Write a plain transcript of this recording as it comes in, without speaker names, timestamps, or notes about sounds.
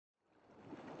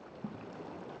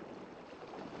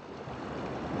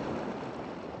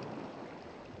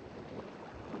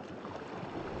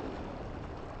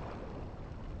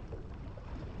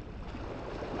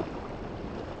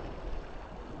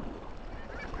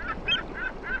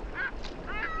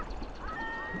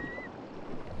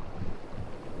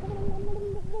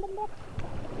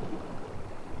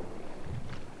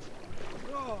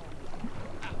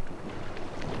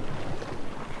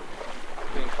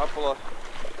couple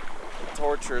of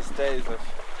torturous days of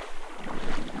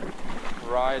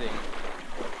riding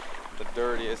the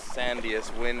dirtiest,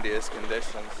 sandiest, windiest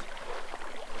conditions.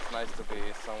 It's nice to be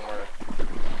somewhere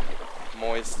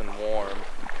moist and warm.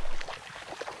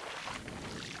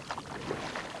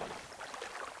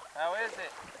 How is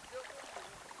it?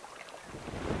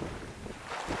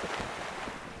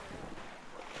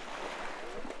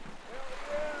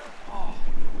 Oh,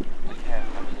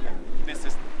 this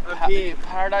is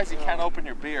paradise. You can't open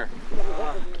your beer.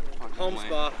 Home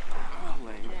spa.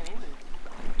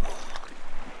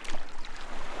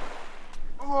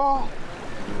 Oh,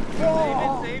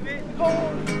 Save it.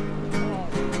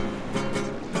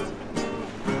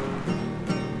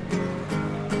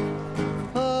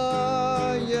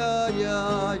 Ay, ay,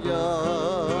 ay, ay.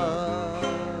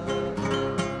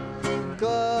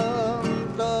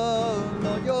 Canta,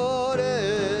 no llores,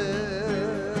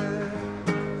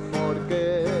 porque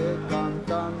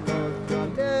cantando se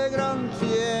alegran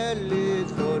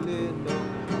cielito lindo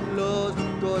los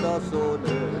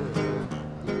corazones.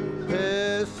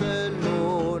 Es el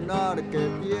lunar que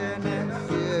tiene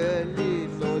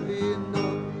cielito lindo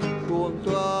junto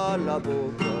a la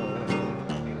boca.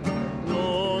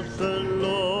 No se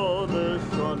lo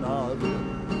desanado,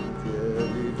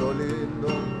 cielito lindo,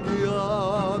 y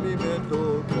a mí me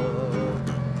toca.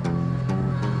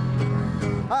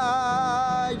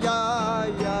 Ay,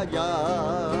 ay, ay, ay,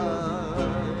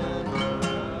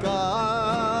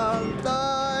 canta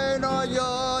y no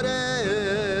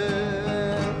llores,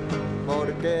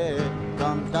 porque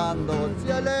cantando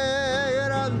se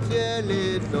alegran,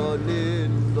 cielito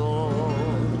lindo,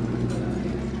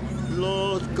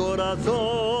 los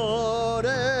corazones.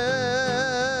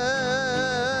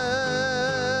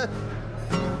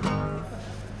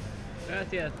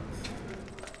 Gracias.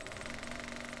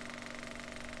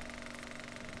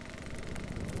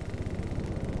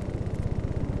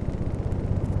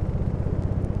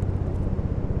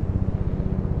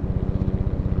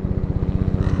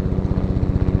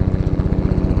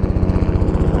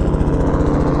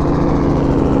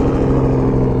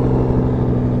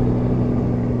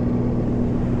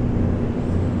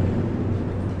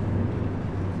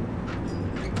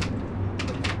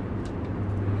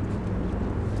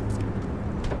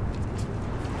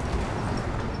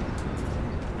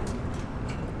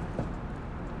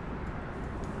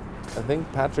 I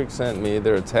think Patrick sent me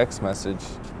either a text message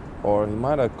or he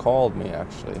might have called me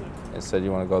actually and said,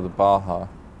 you want to go to Baja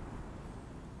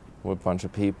with a bunch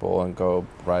of people and go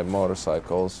ride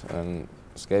motorcycles and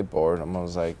skateboard. And I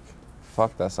was like,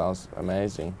 fuck, that sounds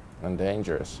amazing and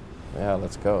dangerous. Yeah,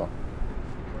 let's go.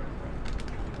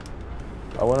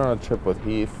 I went on a trip with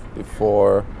Heath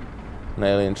before, an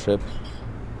alien trip.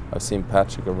 I've seen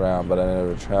Patrick around, but I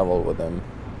never traveled with him.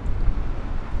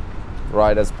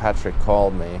 Right as Patrick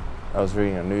called me, I was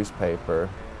reading a newspaper.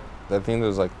 I think there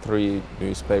was like 3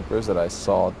 newspapers that I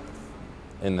saw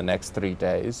in the next 3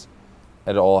 days.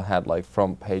 It all had like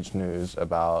front page news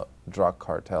about drug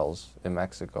cartels in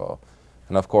Mexico.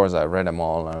 And of course I read them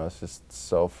all and I was just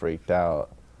so freaked out.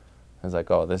 I was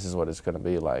like, oh, this is what it's gonna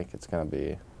be like. It's gonna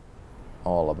be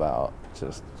all about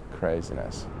just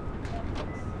craziness.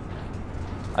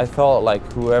 I felt like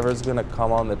whoever's gonna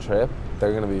come on the trip,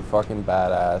 they're gonna be fucking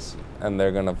badass and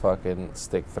they're gonna fucking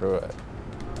stick through it.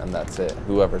 And that's it,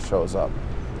 whoever shows up.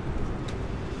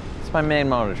 It's my main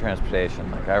mode of transportation.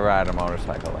 Like, I ride a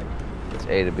motorcycle, like, it's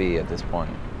A to B at this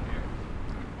point.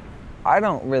 I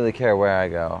don't really care where I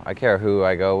go. I care who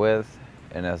I go with,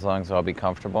 and as long as I'll be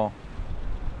comfortable.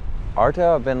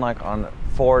 Arto, I've been like on a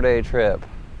 4-day trip.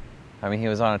 I mean, he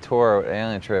was on a tour,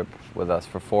 alien trip with us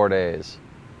for 4 days.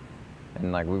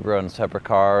 And like we rode in separate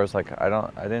cars. Like I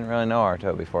didn't really know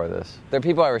Arto before this. They're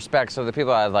people I respect, so they're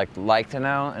people I like to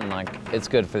know, and like it's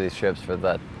good for these trips for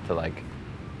that to like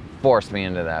force me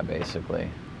into that basically.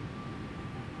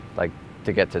 Like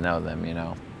to get to know them, you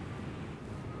know.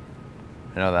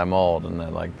 I know that I'm old and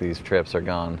that like these trips are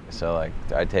gone, so like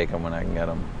I take them when I can get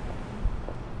them.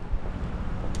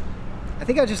 I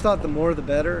think I just thought the more the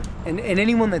better, and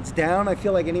anyone that's down, I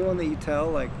feel like anyone that you tell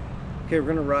like, okay, we're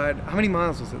gonna ride, how many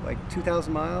miles was it? Like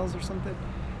 2,000 miles or something?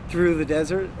 Through the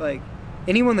desert? Like,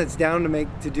 anyone that's down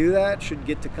to do that should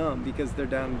get to come because they're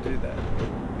down to do that.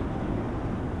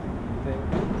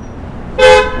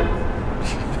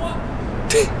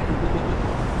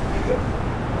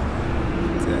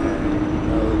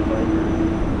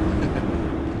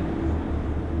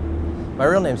 My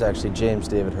real name's actually James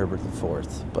David Herbert IV,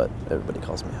 but everybody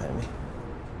calls me Jaime.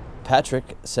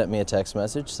 Patrick sent me a text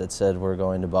message that said we're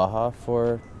going to Baja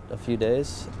for a few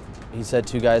days. He said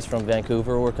 2 guys from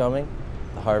Vancouver were coming.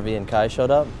 Harvey and Kai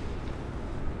showed up.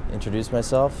 Introduced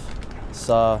myself.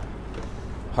 Saw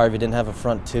Harvey didn't have a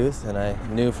front tooth, and I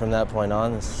knew from that point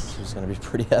on this was going to be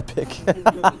pretty epic.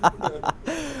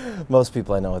 Most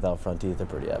people I know without front teeth are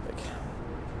pretty epic.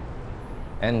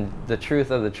 And the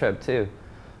truth of the trip too.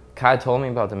 Kai told me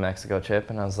about the Mexico trip,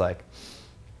 and I was like,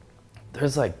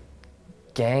 there's like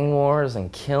gang wars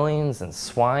and killings and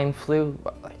swine flu.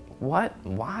 Like, what?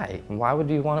 Why? Why would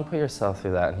you want to put yourself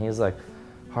through that? And he's like,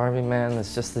 Harvey, man,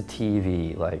 it's just the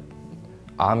TV. Like,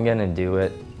 I'm gonna do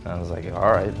it. And I was like,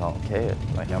 all right, okay.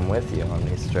 Like, I'm with you on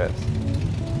these trips.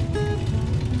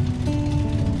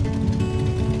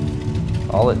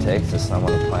 All it takes is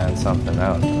someone to plan something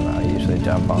out, and I usually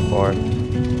jump on board.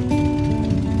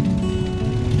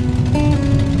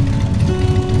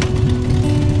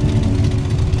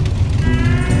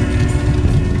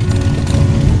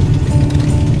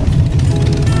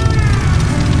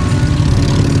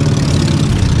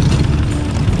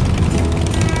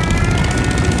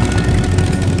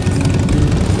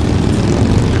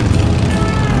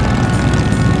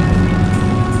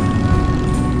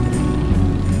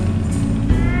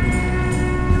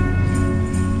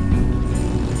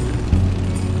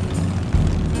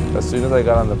 As soon as I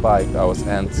got on the bike, I was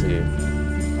antsy.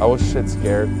 I was shit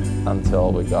scared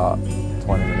until we got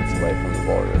 20 minutes away from the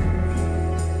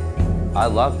border. I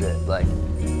loved it. Like,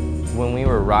 when we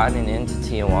were riding into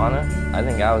Tijuana, I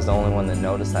think I was the only one that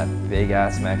noticed that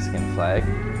big-ass Mexican flag.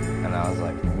 And I was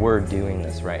like, we're doing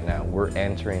this right now. We're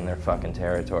entering their fucking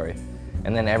territory.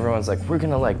 And then everyone's like, we're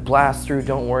gonna like blast through,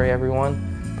 don't worry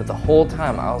everyone. But the whole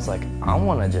time I was like, I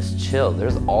wanna just chill.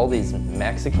 There's all these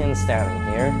Mexicans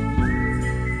standing here.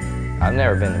 I've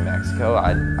never been to Mexico.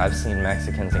 I've seen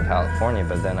Mexicans in California,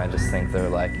 but then I just think they're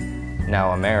like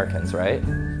now Americans, right?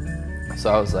 So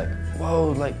I was like,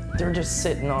 whoa, like they're just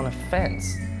sitting on a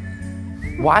fence.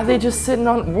 Why are they just sitting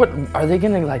on, what, are they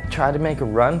gonna like try to make a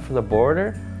run for the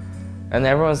border? And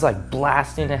everyone's like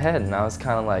blasting ahead, and I was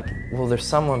kind of like, well, there's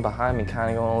someone behind me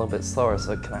kind of going a little bit slower,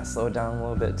 so can I slow it down a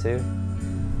little bit too?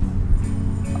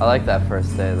 I liked that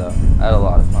first day though. I had a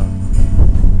lot of fun.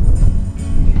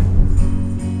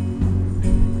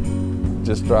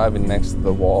 Just driving next to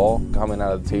the wall, coming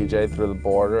out of TJ through the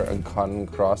border and cutting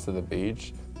across to the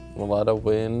beach. A lot of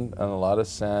wind and a lot of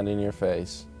sand in your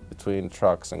face between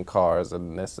trucks and cars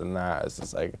and this and that. It's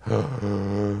just like,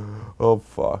 oh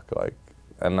fuck, like.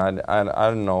 And I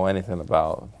didn't know anything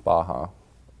about Baja.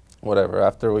 Whatever,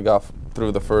 after we got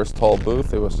through the first toll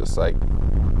booth, it was just like,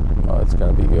 oh, it's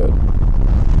gonna be good.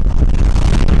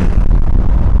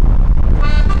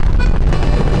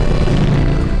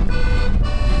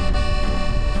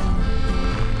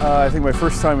 I think my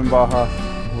first time in Baja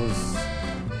was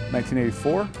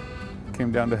 1984.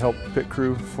 Came down to help pit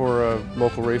crew for a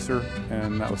local racer,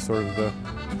 and that was sort of the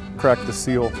crack the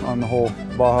seal on the whole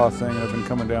Baja thing, and I've been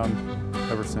coming down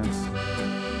ever since.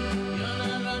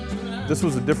 This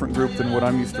was a different group than what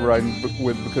I'm used to riding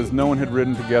with, because no one had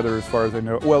ridden together as far as I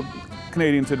know. Well,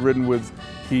 Canadians had ridden with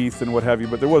Heath and what have you,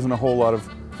 but there wasn't a whole lot of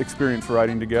experience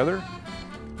riding together.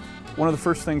 One of the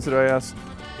first things that I asked,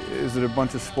 is it a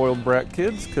bunch of spoiled brat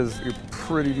kids? Because you're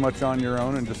pretty much on your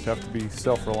own and just have to be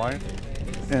self-reliant.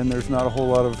 And there's not a whole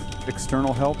lot of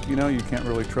external help, you know? You can't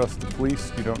really trust the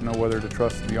police. You don't know whether to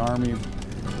trust the army.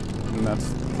 And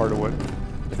that's part of what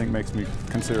I think makes me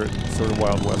consider it sort of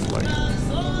Wild West-like.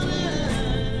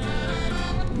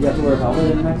 You have to wear a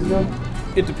helmet in Mexico?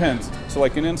 It depends. So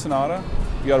like in Ensenada,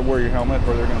 you gotta wear your helmet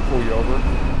or they're gonna pull you over.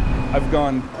 I've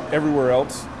gone everywhere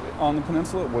else on the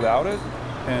peninsula without it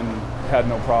and had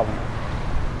no problem.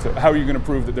 So how are you going to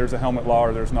prove that there's a helmet law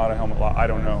or there's not a helmet law? I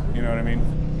don't know. You know what I mean?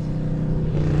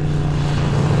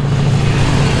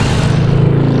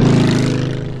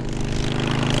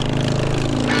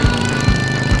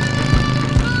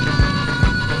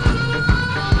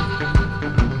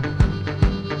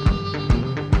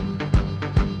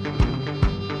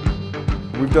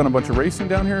 We've done a bunch of racing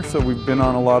down here, so we've been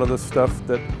on a lot of the stuff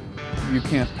that you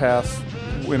can't pass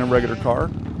in a regular car.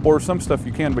 Or some stuff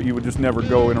you can, but you would just never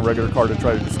go in a regular car to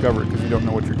try to discover it because you don't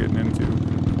know what you're getting into.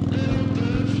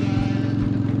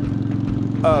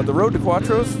 The road to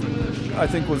Cuatros, I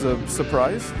think, was a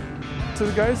surprise to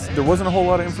the guys. There wasn't a whole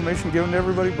lot of information given to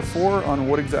everybody before on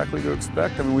what exactly to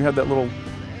expect. I mean, we had that little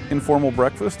informal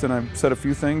breakfast, and I said a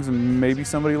few things, and maybe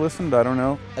somebody listened, I don't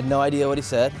know. I had no idea what he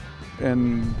said.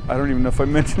 And I don't even know if I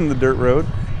mentioned the dirt road.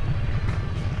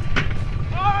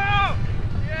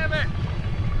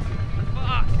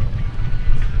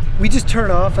 We just turn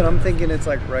off, and I'm thinking it's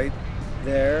like right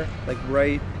there, like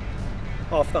right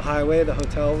off the highway the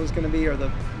hotel was going to be, or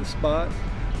the spot.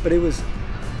 But it was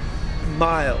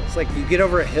miles. Like you get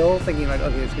over a hill thinking like,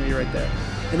 okay, it's going to be right there.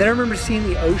 And then I remember seeing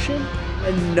the ocean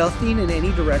and nothing in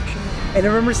any direction. And I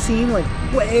remember seeing like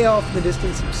way off in the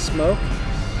distance some smoke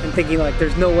and thinking like,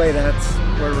 there's no way that's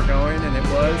where we're going, and it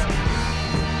was.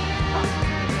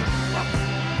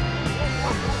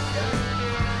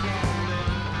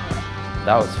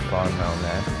 That was fun though,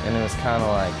 man. And it was kind of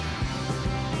like,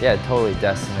 yeah, totally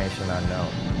destination unknown.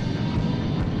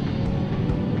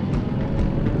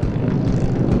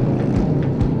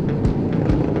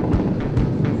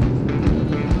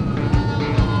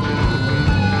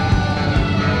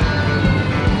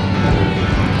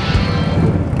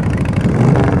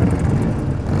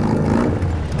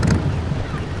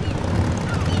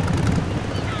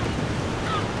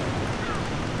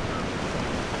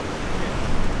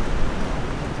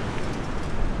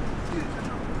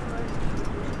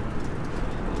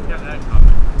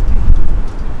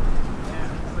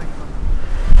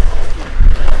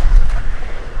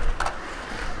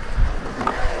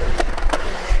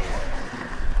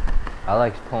 I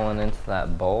liked pulling into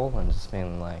that bowl and just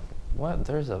being like, what,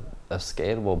 there's a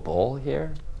skatable bowl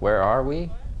here? Where are we?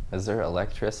 Is there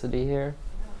electricity here?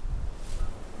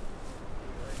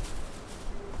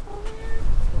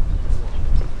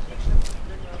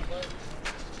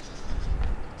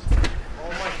 Oh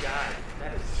my god,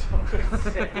 that is so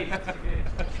insane.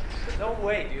 No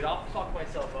way, dude, I'll fuck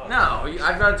myself up. No,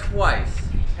 I've done it twice.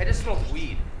 I just smoked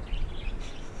weed.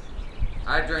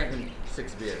 I drank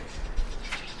 6 beers.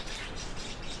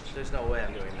 There's no way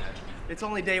I'm doing that. It's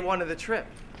only day 1 of the trip.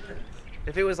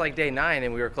 If it was like day 9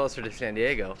 and we were closer to San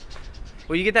Diego,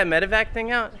 will you get that medevac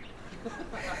thing out?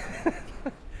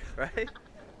 Right?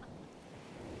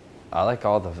 I like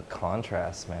all the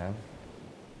contrasts, man.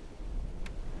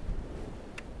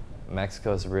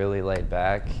 Mexico's really laid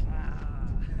back,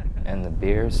 and the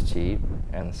beer's cheap,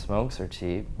 and the smokes are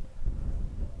cheap,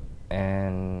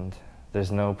 and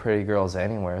there's no pretty girls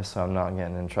anywhere, so I'm not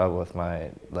getting in trouble with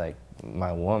my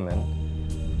woman.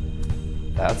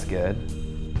 That's good.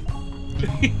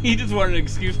 He just wanted an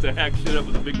excuse to hack shit up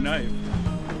with a big knife.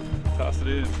 Toss it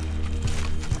in.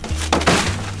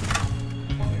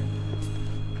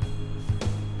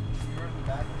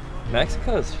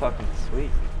 Mexico is fucking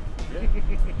sweet.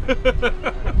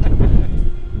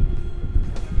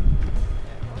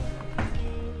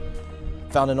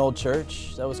 Found an old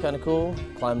church that was kind of cool,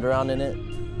 climbed around in it,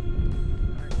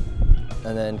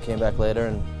 and then came back later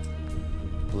and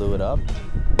blew it up.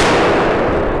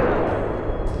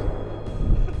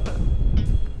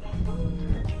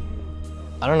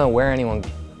 I don't know where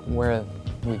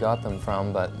we got them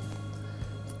from, but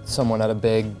someone had a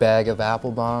big bag of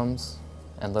apple bombs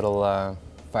and little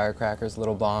firecrackers,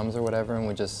 little bombs or whatever, and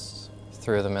we just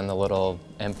threw them in the little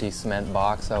empty cement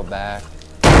box out back.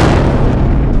 Dude,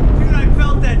 I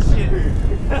felt that shit!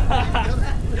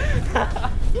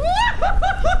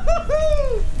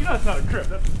 You know it's not a grip,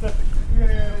 that's a septic.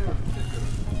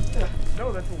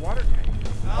 No, that's a water tank.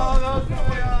 Oh, those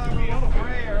are the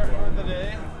prayer for the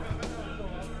day.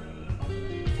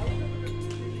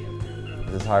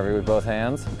 Is this Harvey with both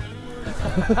hands?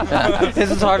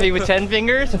 This is Harvey with 10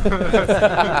 fingers? Son of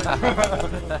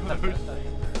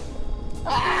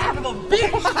a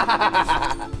bitch!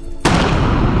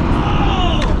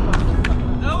 Oh!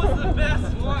 That was the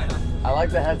best one! I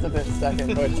like the hesitant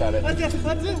second push at it. That's it!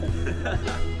 That was awesome.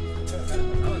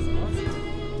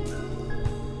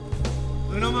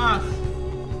 Uno más.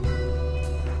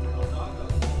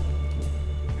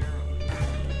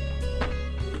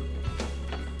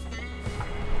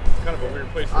 Kind of a weird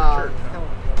place for a church. Huh?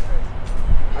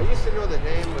 I used to know the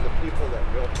name of the people that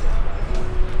built this.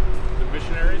 The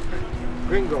missionaries?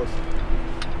 Gringos.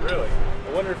 Really?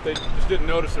 I wonder if they just didn't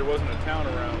notice there wasn't a town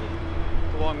around.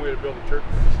 It's a long way to build a church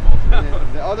in a small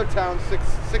town. The other town's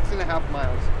 6.5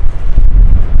 miles.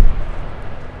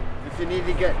 If you need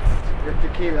to get your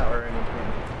tequila or anything.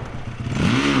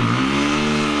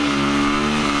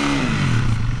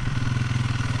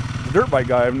 The dirt bike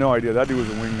guy, I have no idea. That dude was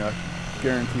a wingnut.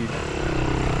 Guaranteed.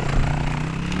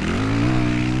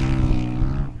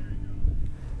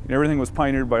 And everything was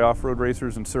pioneered by off-road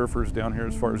racers and surfers down here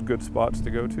as far as good spots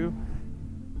to go to.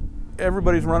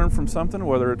 Everybody's running from something,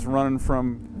 whether it's running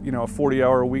from, you know, a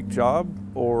 40-hour-a-week job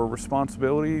or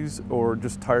responsibilities or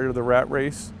just tired of the rat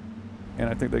race. And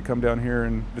I think they come down here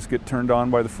and just get turned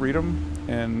on by the freedom,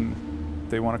 and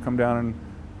they want to come down and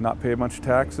not pay a bunch of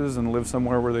taxes and live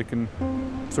somewhere where they can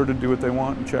sort of do what they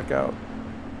want and check out.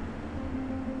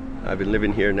 I've been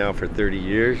living here now for 30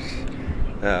 years.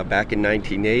 Back in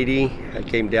 1980, I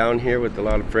came down here with a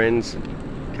lot of friends,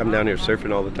 come down here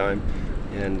surfing all the time,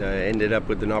 and ended up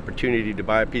with an opportunity to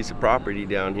buy a piece of property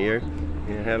down here.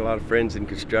 And I had a lot of friends in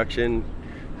construction,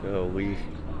 so we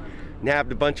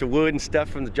nabbed a bunch of wood and stuff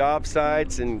from the job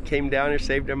sites and came down here,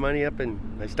 saved our money up, and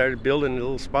I started building a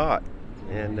little spot.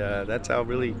 And that's how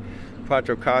really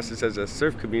Cuatro Casas as a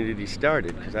surf community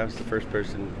started, because I was the first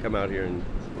person to come out here and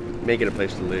make it a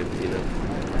place to live, you know.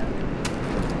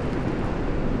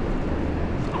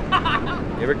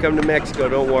 You ever come to Mexico,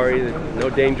 don't worry, there's no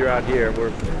danger out here.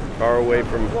 We're far away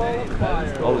from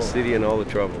all the city and all the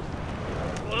trouble.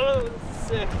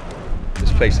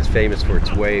 This place is famous for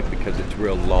its wave because it's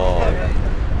real long.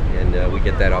 And we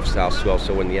get that off South Swell,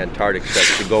 so when the Antarctic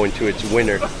starts to go into its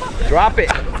winter, drop it!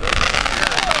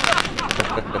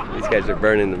 These guys are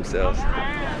burning themselves.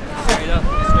 Straight up,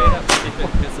 keep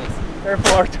it business.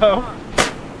 Careful, Arto.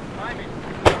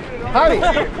 Hi.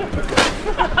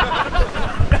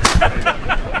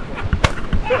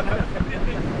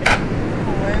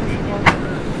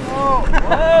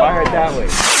 Fire it that way.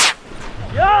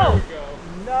 Yo!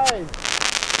 Nice.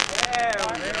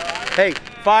 Hey,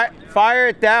 fire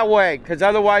it that way, because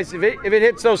otherwise, if it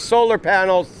hits those solar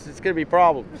panels, it's gonna be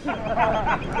problems.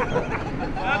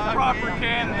 That's proper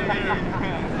candy.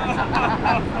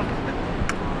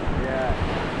 Yeah.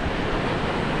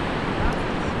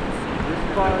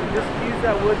 Just use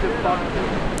that wood to fuck.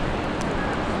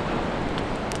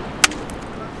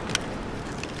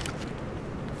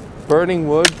 Burning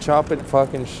wood, chopping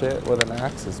fucking shit with an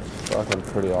axe is fucking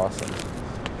pretty awesome.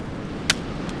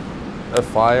 A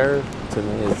fire, to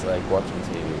me, is like watching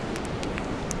TV.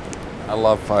 I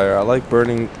love fire. I like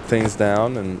burning things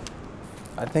down, and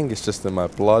I think it's just in my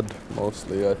blood,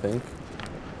 mostly, I think.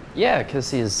 Yeah, because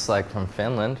he's like from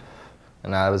Finland,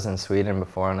 and I was in Sweden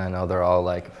before, and I know they're all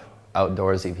like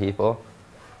outdoorsy people.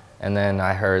 And then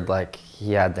I heard like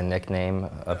he had the nickname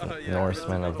of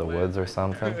Norseman of the Woods or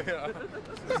something.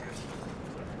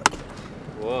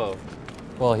 Whoa.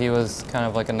 Well, he was kind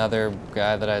of like another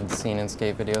guy that I'd seen in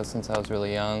skate videos since I was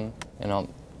really young, and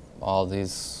all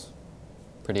these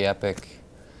pretty epic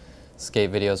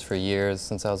skate videos for years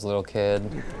since I was a little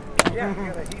kid.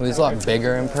 Well, he's a lot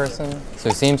bigger in person, so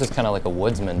he seems just kind of like a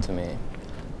woodsman to me,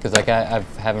 because like I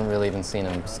haven't really even seen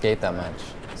him skate that much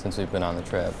since we've been on the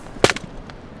trip.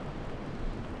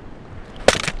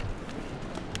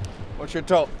 What's your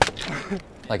toe?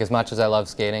 Like, as much as I love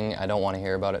skating, I don't want to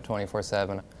hear about it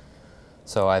 24/7.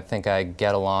 So I think I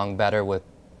get along better with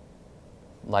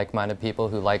like-minded people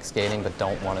who like skating but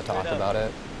don't want to talk about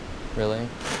it, really.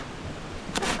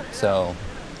 So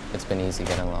it's been easy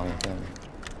getting along with him.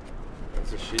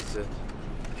 That's what she said.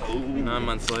 9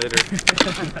 months later.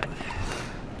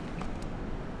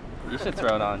 You should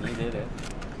throw it on. You did it.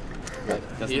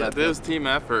 Yeah, it was team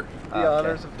effort. The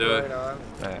honors of throwing it on.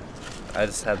 Yeah. I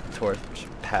just had the torch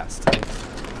passed.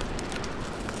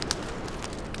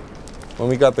 When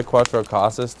we got the Cuatro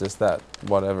Casas, just that,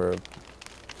 whatever,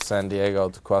 San Diego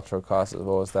to Cuatro Casas,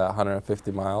 what was that,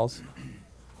 150 miles?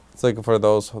 It's like for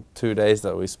those 2 days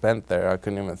that we spent there, I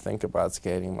couldn't even think about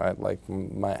skating.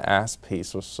 My ass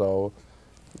piece was so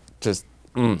just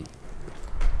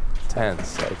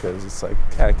tense, because it's like,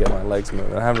 can't get my legs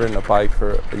moving. I haven't ridden a bike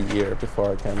for a year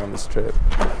before I came on this trip.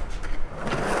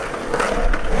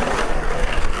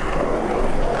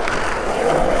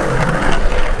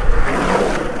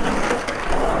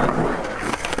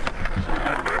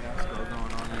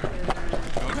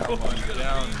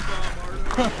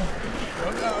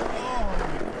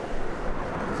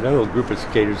 There's a little group of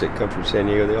skaters that come from San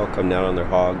Diego. They all come down on their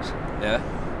hogs. Yeah?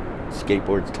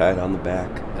 Skateboards tied on the back.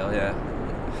 Hell yeah.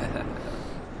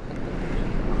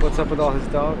 What's up with all his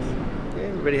dogs? Yeah,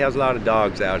 everybody has a lot of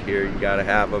dogs out here. You gotta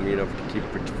have them, you know, to keep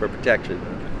for protection.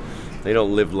 They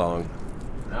don't live long.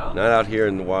 No? Not out here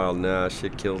in the wild. Nah,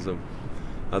 shit kills them.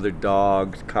 Other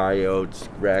dogs, coyotes,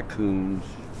 raccoons,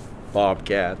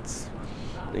 bobcats.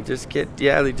 They just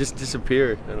they just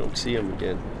disappear. I don't see them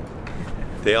again.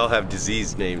 They all have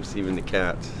disease names, even the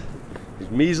cats. There's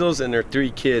measles and their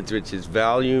 3 kids, which is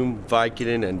Valium,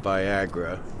 Vicodin, and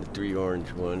Viagra, the 3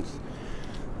 orange ones.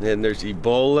 Then there's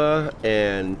Ebola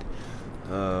and,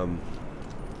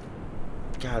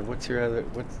 God, what's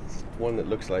one that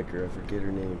looks like her? I forget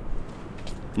her name.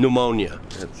 Pneumonia,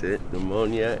 that's it,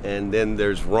 pneumonia. And then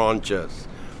there's ronchas.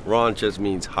 Ronchas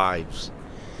means hives.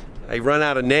 I run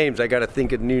out of names. I got to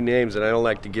think of new names, and I don't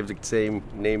like to give the same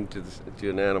name to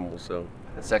an animal, so.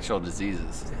 Sexual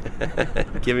diseases.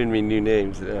 Giving me new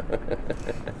names. You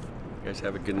guys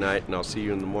have a good night, and I'll see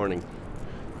you in the morning.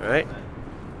 All right?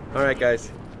 All right, guys.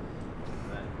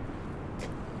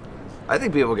 I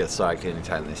think people get psyched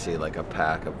anytime they see like a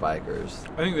pack of bikers.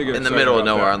 I think they get in the excited middle of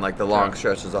about nowhere that. on like the long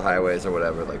stretches of highways or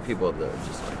whatever. Like people that are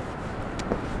just like.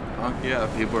 Yeah,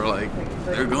 people are like,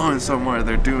 they're going somewhere,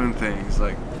 they're doing things.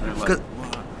 Like, they're like,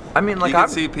 I mean, like you can I'm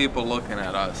see people looking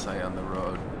at us, like on the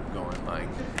road, going when like.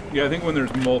 Yeah, I think when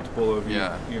there's multiple of you.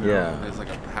 Yeah. You know, There's like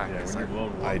a pack. It's like,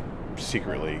 I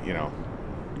secretly, you know.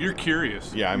 You're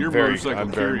curious. Yeah, I'm You're very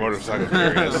curious. motorcycle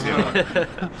curious.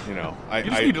 You know, You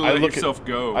just need to let yourself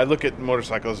go. I look at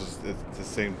motorcycles at the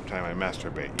same time I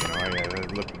masturbate. You know, I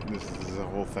look. This is a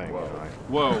whole thing.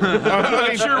 Whoa. I'm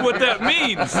not sure what that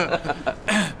means.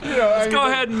 You know, Let's go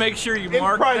ahead and make sure you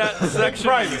mark that section.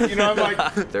 Private, you know, I'm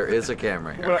like. There is a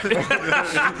camera here.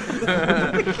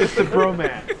 It's the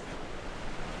bromance.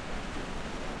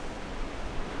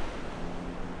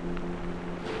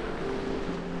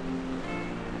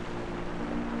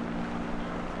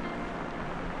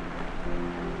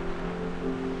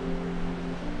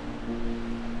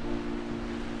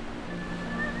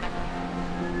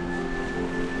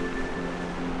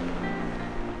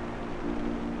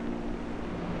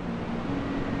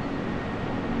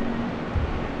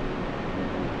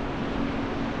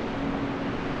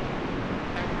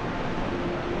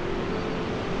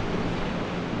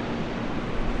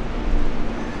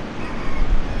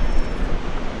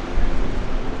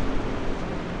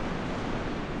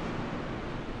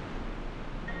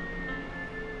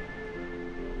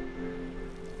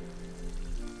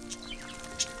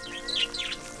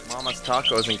 Mama's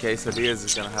Tacos and Quesadillas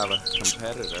is gonna have a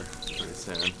competitor pretty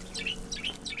soon.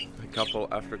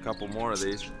 After a couple more of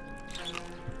these.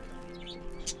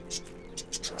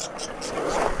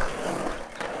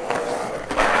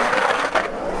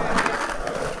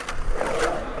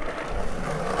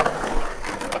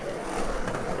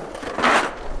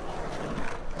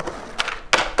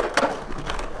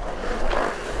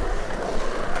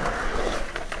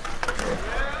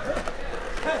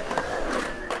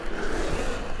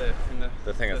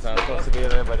 The thing that's not supposed to be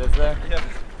there, but is there? Yeah.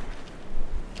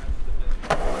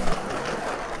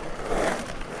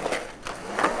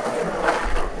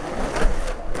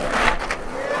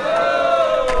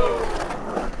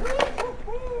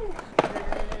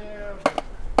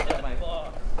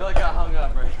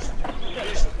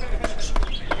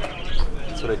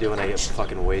 That's what I do when I get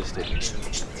fucking wasted.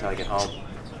 That's how I get home.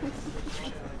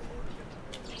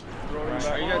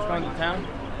 Are you guys going to town?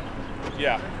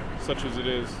 Yeah, such as it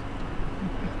is.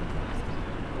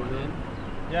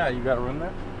 Yeah, you got a room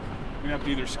there? You're gonna have to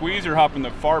either squeeze or hop in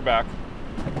the far back.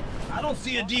 I don't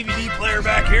see a DVD player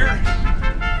back here.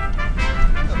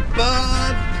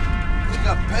 Bud, we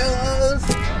got pillows,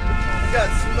 we got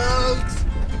smokes.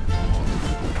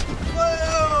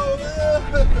 Whoa!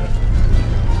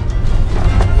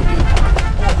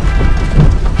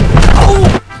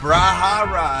 Baja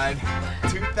Ride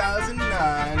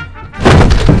 2009.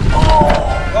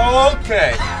 Oh,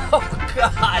 okay. Oh,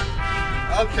 God.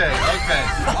 Okay.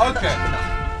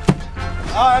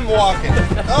 I'm walking.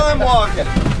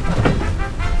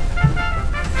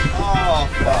 Oh,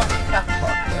 fuck.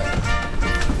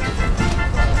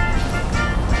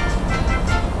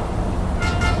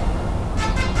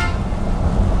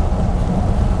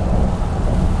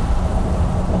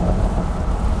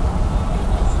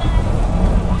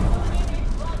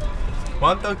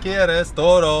 ¿Cuánto quieres,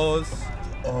 toros?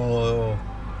 Oh,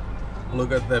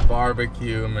 look at the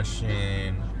barbecue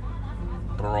machine.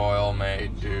 Broil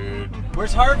made, dude.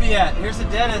 Where's Harvey at? Here's the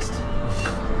dentist.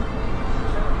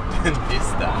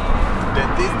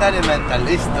 Dentista de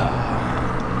mentalista.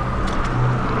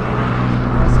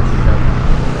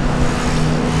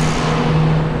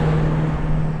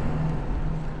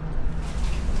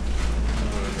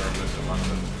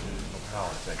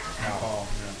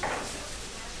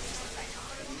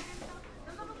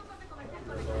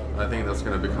 I think that's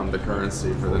going to become the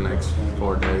currency for the next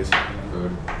 4 days.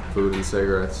 Food and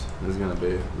cigarettes is going to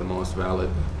be the most valid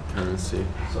currency.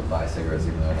 So buy cigarettes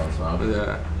even though I don't smoke?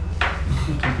 Yeah.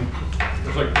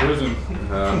 It's like prison.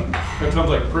 That sounds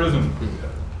like prison.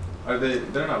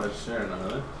 They're not vegetarian, are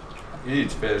they? He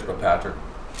eats fish, but Patrick's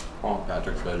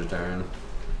vegetarian.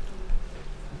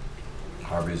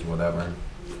 Harvey's whatever.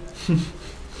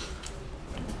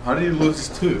 How do you lose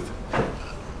his tooth?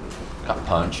 Got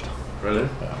punched. Really?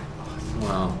 Yeah.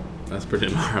 Wow, that's pretty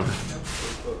gnarly.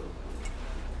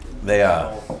 They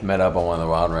met up on one of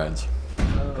the wild rides.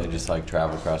 They just like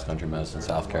traveled cross country most in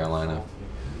South Carolina,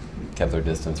 kept their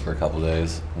distance for a couple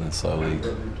days, and then slowly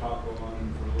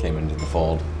came into the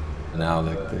fold. And now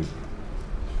they're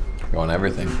going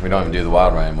everything. We don't even do the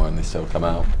wild ride anymore, and they still come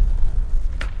out.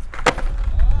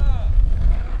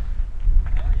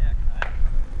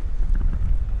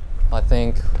 I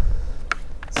think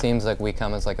it seems like we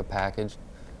come as like a package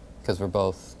because we're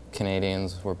both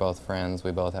Canadians, we're both friends, we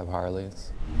both have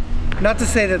Harleys. Not to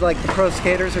say that like the pro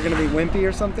skaters are going to be wimpy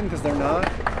or something, because they're not,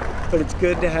 but it's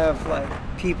good to have like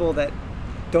people that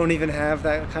don't even have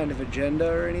that kind of agenda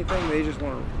or anything. They just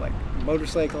want to like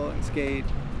motorcycle and skate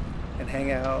and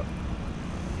hang out.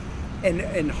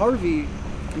 And Harvey,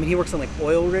 I mean, he works on like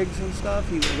oil rigs and stuff.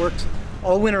 He works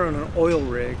all winter on an oil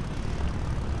rig,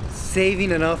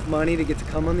 saving enough money to get to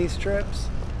come on these trips.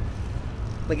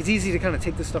 Like, it's easy to kind of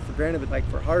take this stuff for granted, but like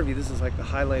for Harvey, this is like the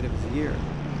highlight of his year.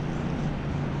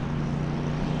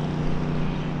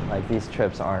 Like, these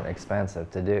trips aren't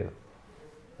expensive to do.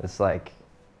 It's like,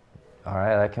 all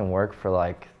right, I can work for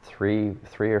like three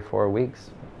or 4 weeks,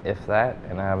 if that,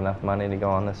 and I have enough money to go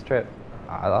on this trip.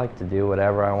 I like to do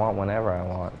whatever I want, whenever I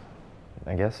want.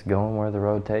 I guess going where the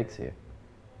road takes you.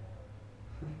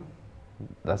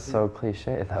 That's so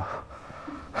cliche, though.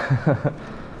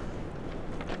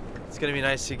 It's gonna be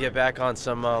nice to get back on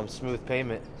some smooth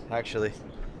pavement, actually.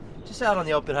 Just out on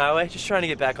the open highway, just trying to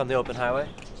get back on the open highway.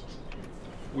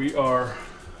 We are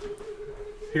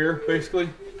here, basically.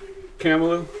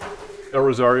 Camalú. El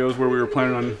Rosario is where we were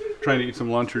planning on trying to eat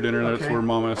some lunch or dinner. That's where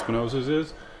Mama Espinosa's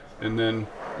is. And then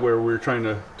where we're trying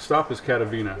to stop is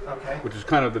Catavina, which is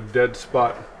kind of the dead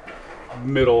spot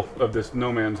middle of this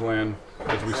no man's land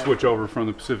as we switch over from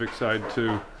the Pacific side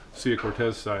to Cia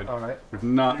Cortez side. There's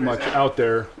not much out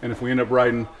there, and if we end up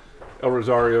riding El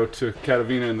Rosario to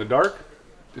Catavina in the dark,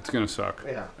 it's gonna suck.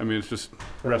 Yeah. I mean, it's just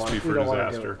a recipe for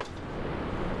disaster.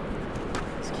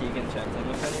 Has Keegan checked in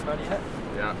with anybody yet?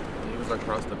 Yeah, he was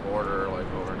across the border like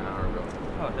over an hour ago.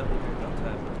 Oh, he'll be here no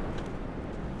time.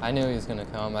 I knew he was gonna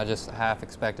come. I just half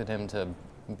expected him to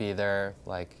be there,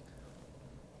 like,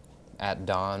 at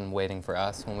dawn, waiting for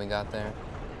us when we got there.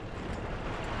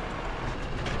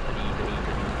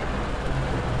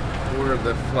 Where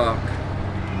the fuck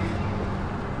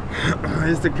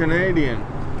is the Canadian?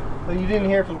 So you didn't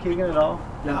hear from Keegan at all?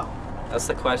 No. That's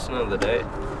the question of the day.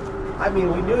 I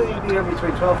mean, we knew you'd be here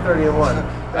between 12:30 and 1.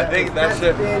 I think that's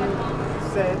been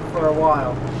said for a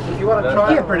while. If you want to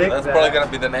try to predict that's that, probably going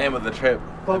to be the name of the trip.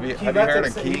 But Have you heard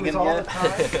of Keegan yet?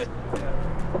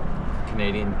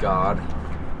 Canadian God.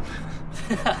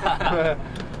 The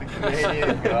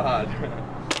Canadian God.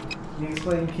 Can you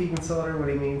explain Keegan Sauder what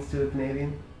he means to a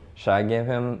Canadian? Should I give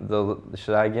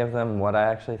them what I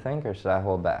actually think, or should I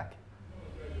hold back?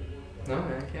 No,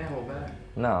 man, I can't hold back.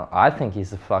 No, I think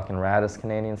he's the fucking raddest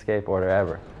Canadian skateboarder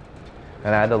ever.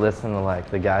 And I had to listen to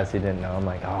like the guys who didn't know. I'm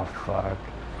like, oh fuck,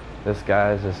 this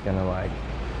guy's just gonna like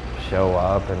show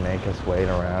up and make us wait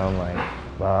around, like,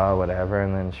 whatever.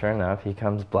 And then sure enough, he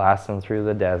comes blasting through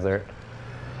the desert.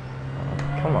 Oh,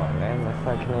 come on, man, that's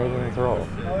how Canadians roll.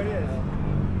 Oh, it is.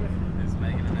 It's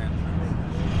making an entrance.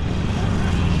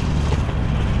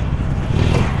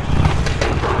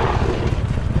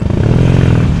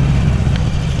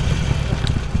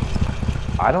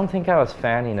 I don't think I was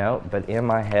fanning out, but in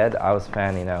my head, I was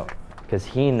fanning out. Because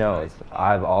he knows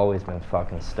I've always been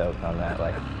fucking stoked on that.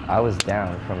 Like, I was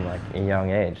down from like a young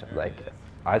age. Like,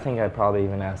 I think I probably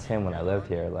even asked him when I lived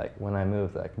here, like when I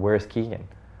moved, like, where's Keegan?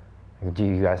 Like, do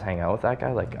you guys hang out with that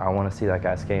guy? Like, I want to see that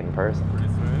guy skate in person.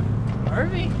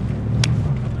 Harvey?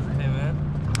 Hey, man.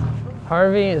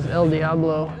 Harvey is El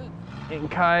Diablo, and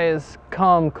Kai is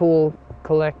calm, cool,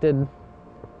 collected,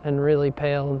 and really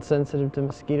pale and sensitive to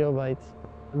mosquito bites.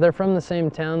 They're from the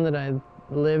same town that I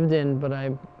lived in, but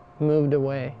I moved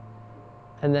away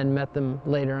and then met them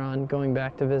later on going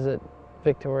back to visit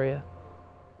Victoria.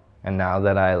 And now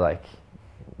that I like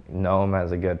know him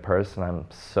as a good person, I'm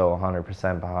so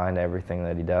 100% behind everything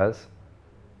that he does.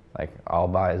 Like, I'll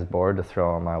buy his board to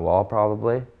throw on my wall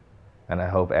probably, and I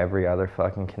hope every other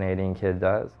fucking Canadian kid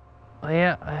does. Oh,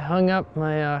 yeah, I hung up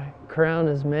my crown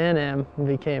as Man-Am and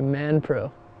became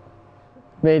Man-Pro.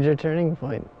 Major turning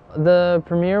point. The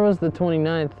premiere was the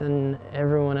 29th and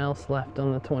everyone else left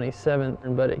on the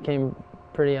 27th, but it came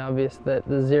pretty obvious that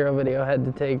the Zero video had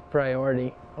to take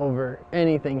priority over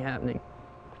anything happening,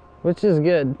 which is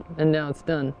good, and now it's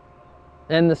done.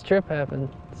 And this trip happened,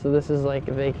 so this is like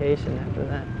a vacation after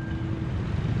that.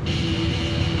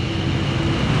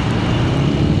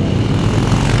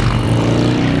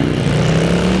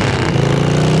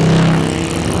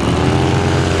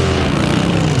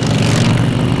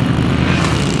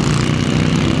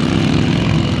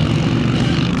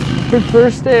 Our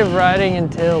first day of riding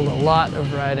entailed a lot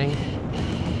of riding.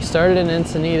 Started in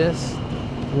Encinitas,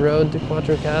 rode to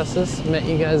Cuatro Casas, met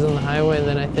you guys on the highway, and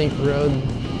then I think rode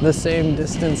the same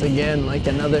distance again, like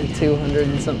another 200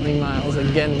 and something miles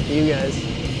again with you guys,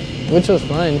 which was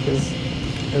fine because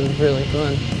it was really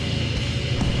fun.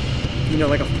 You know,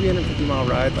 like a 350-mile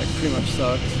ride, like, pretty much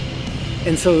sucks.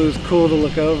 And so it was cool to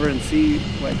look over and see,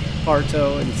 like,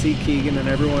 Arto and see Keegan and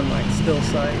everyone, like, still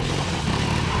psyched.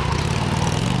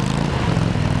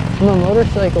 I'm a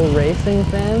motorcycle racing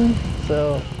fan,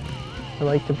 so I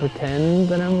like to pretend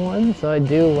that I'm one, so I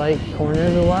do like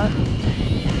corners a lot.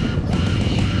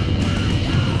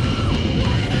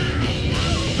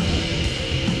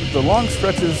 The long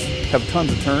stretches have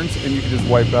tons of turns, and you can just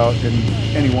wipe out in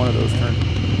any one of those turns.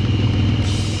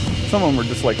 Some of them are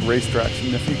just like racetracks,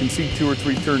 and if you can see 2 or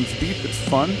 3 turns deep, it's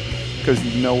fun because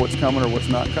you know what's coming or what's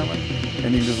not coming,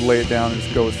 and you can just lay it down and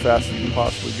just go as fast as you can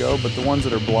possibly go. But the ones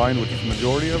that are blind, which is the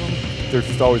majority of them, there's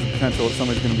just always the potential that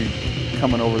somebody's going to be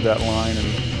coming over that line and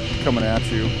coming at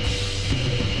you.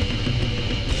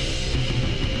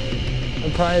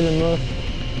 Probably the most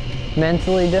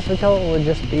mentally difficult would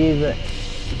just be the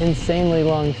insanely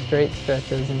long straight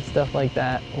stretches and stuff like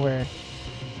that, where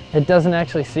it doesn't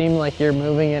actually seem like you're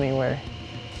moving anywhere.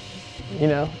 You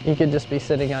know, you could just be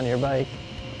sitting on your bike,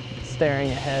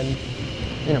 staring ahead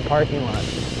in a parking lot.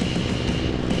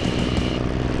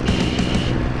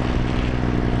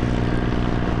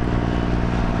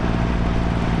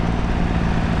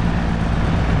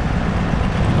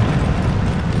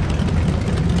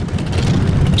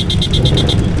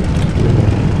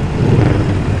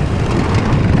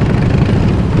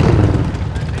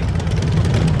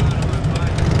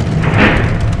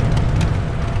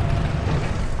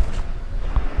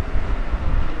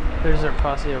 There's our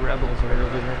posse of rebels right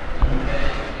over there.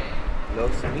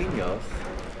 Los niños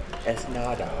es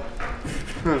nada.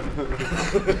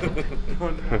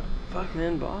 Fuck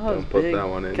man, Baja's Don't put big. that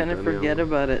one in, Kind of Daniel. forget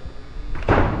about it.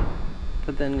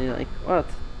 But then you're like, wow,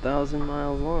 it's 1,000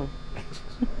 miles long.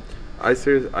 I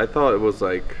thought it was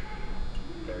like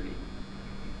 30.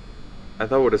 I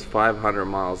thought it was 500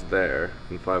 miles there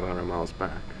and 500 miles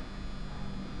back.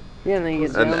 Yeah, and then you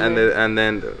get down And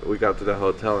then we got to the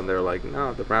hotel and they were like,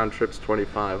 no, the round trip's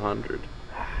 2,500.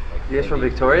 You guys from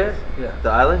Victoria? Yeah.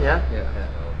 The island, yeah? Yeah.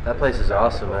 That place is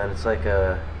awesome, man. It's like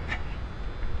going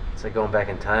back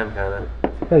in time, kind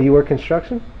of. Oh, you work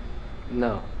construction?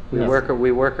 No. We No. work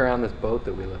around this boat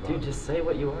that we live on. Dude, just say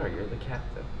what you are. You're the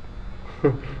captain.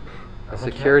 A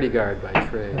security guard by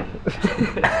trade.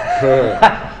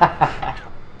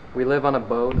 We live on a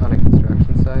boat on a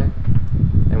construction site,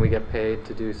 and we get paid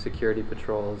to do security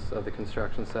patrols of the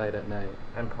construction site at night.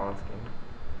 And pond skim.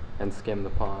 And skim the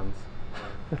ponds.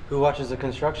 Who watches the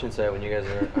construction site when you guys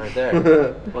aren't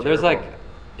there? Well, there's like,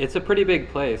 it's a pretty big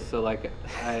place, so like,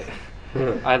 I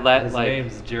let His like.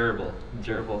 name's Gerbil.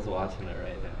 Gerbil's watching it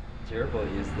right now. Gerbil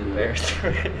used the bear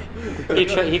spray.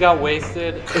 He got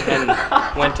wasted and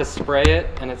went to spray it,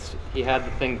 and he had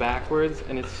the thing backwards,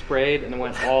 and it sprayed and it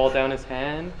went all down his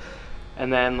hand,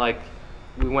 and then like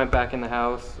we went back in the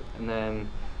house, and then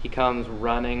he comes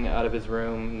running out of his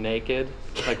room naked,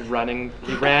 like running.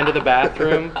 He ran to the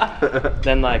bathroom,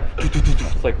 then like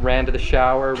ran to the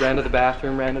shower, ran to the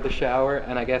bathroom, ran to the shower,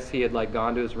 and I guess he had like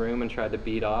gone to his room and tried to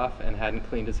beat off and hadn't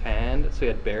cleaned his hand, so he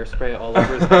had bear spray all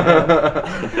over his hand.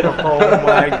 Oh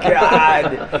my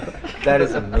god, that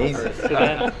is amazing. So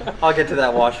then, I'll get to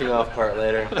that washing off part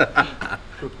later.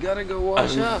 Gotta go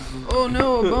wash up. Oh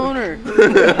no, a boner.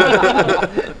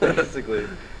 Basically.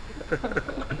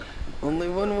 Only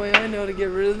one way I know to get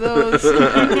rid of those.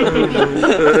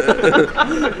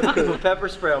 Pepper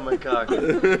spray on my cock.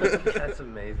 That's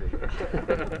amazing.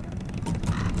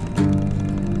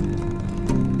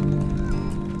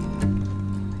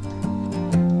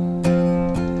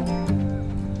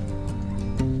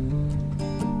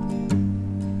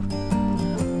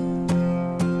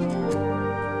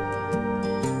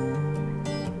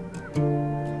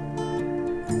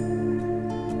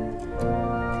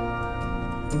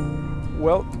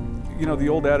 Well, you know, the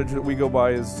old adage that we go by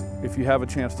is if you have a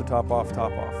chance to top off,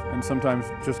 top off. And sometimes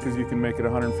just because you can make it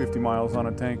 150 miles on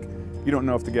a tank, you don't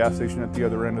know if the gas station at the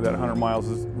other end of that 100 miles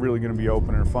is really going to be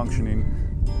open or functioning.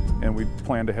 And we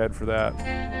planned ahead for that.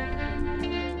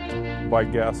 Buy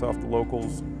gas off the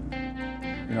locals.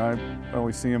 You know, I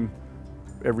only see them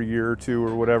every year or two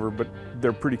or whatever, but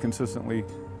they're pretty consistently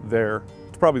there.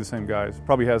 It's probably the same guys.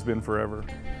 Probably has been forever.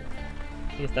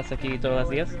 ¿Y estás aquí todos los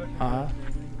días? Ajá.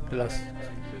 Las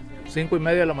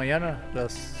 5:30 de la mañana,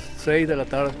 las 6 de la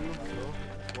tarde.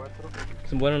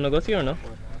 ¿Es un buen negocio o no?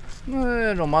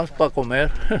 Nomás para comer.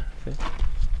 Sí.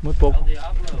 Muy poco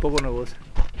negocio.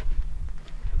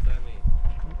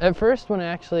 At first, when I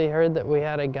actually heard that we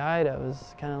had a guide, I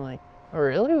was kind of like, oh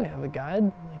really, we have a guide?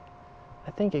 Like,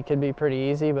 I think it could be pretty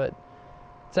easy, but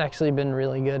it's actually been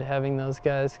really good having those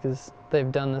guys because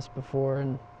they've done this before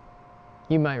and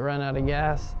you might run out of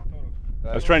gas.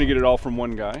 I was trying to get it all from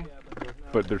one guy,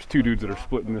 but there's two dudes that are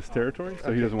splitting this territory,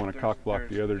 so he doesn't want to cock block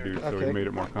the other dude, so he made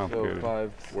it more complicated.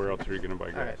 Where else are you going to buy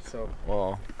gas? Alright, so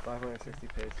Well, 560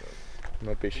 pesos.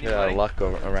 might be shit out of luck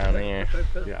around here.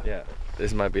 Yeah.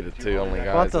 This might be the two only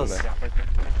guys in there.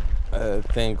 I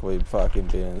think we'd fucking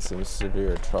be in some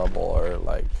severe trouble or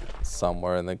like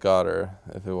somewhere in the gutter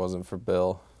if it wasn't for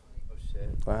Bill.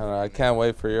 I can't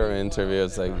wait for your interview.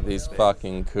 It's like these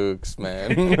fucking kooks,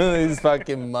 man. These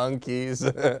fucking monkeys.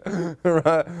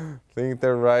 Think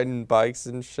they're riding bikes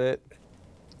and shit.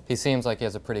 He seems like he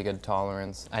has a pretty good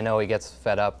tolerance. I know he gets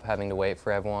fed up having to wait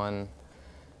for everyone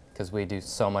because we do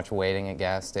so much waiting at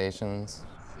gas stations.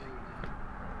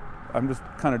 I'm just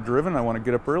kind of driven. I want to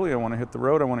get up early. I want to hit the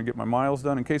road. I want to get my miles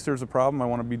done. In case there's a problem, I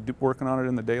want to be working on it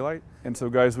in the daylight. And so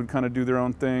guys would kind of do their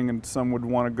own thing, and some would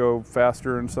want to go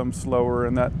faster and some slower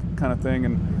and that kind of thing.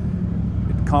 And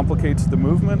it complicates the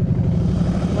movement.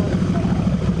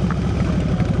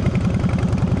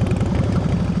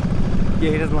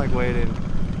 Yeah, he doesn't like waiting.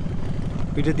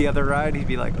 We did the other ride, he'd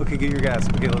be like, okay, get your gas.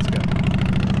 Okay, let's go.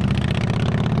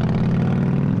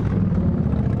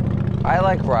 I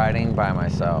like riding by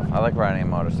myself. I like riding a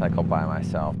motorcycle by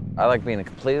myself. I like being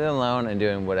completely alone and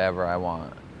doing whatever I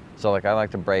want. So like I like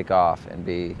to break off and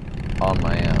be on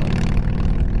my own.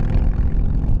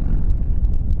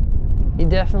 He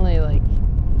definitely like,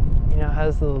 you know,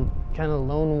 has the kind of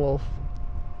lone wolf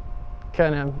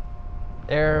kind of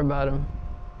air about him.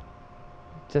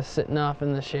 Just sitting off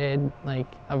in the shade, like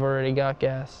I've already got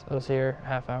gas. I was here a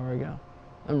half hour ago.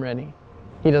 I'm ready.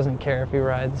 He doesn't care if he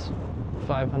rides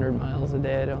 500 miles a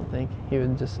day, I don't think. He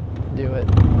would just do it.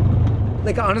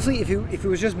 Like honestly, if it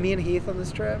was just me and Heath on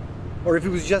this trip, or if it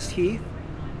was just Heath,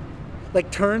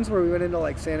 like turns where we went into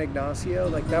like San Ignacio,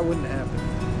 like that wouldn't happen.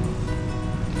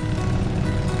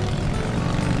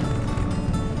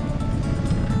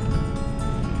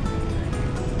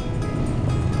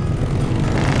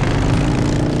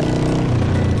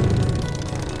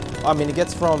 I mean, it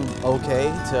gets from okay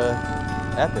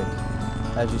to epic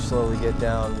as you slowly get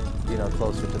down, you know,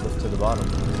 closer to the bottom.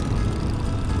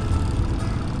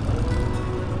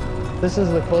 This is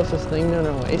the closest thing to an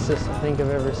oasis I think I've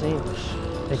ever seen,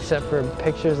 except for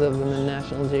pictures of them in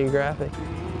National Geographic.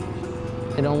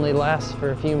 It only lasts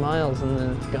for a few miles and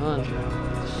then it's gone.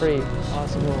 It's a pretty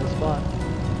awesome little spot.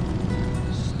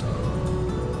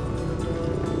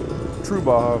 True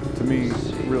Baja, to me,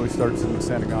 really starts in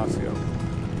San Ignacio.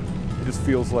 It just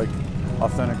feels like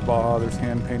authentic Baja. There's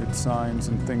hand-painted signs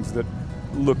and things that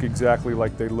look exactly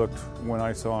like they looked when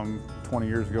I saw them 20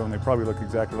 years ago, and they probably look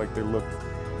exactly like they looked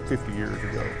 50 years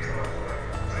ago.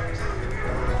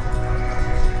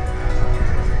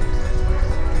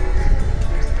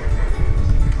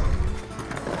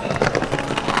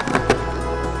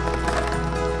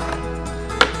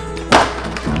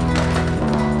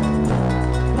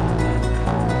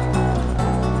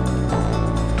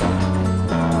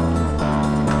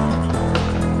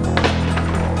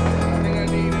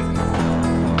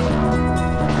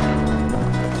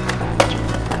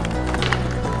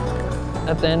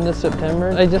 At the end of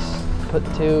September, I just put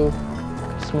 2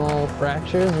 small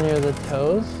fractures near the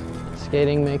toes.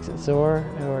 Skating makes it sore,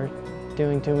 or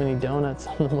doing too many donuts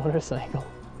on the motorcycle.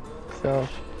 So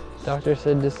doctor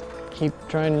said just keep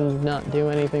trying to not do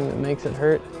anything that makes it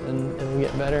hurt and it'll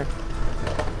get better.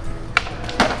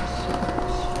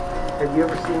 Have you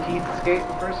ever seen Heath skate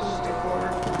in person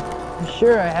before?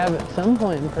 Sure, I have at some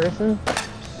point in person.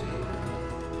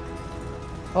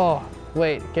 Oh,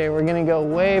 wait, okay, we're gonna go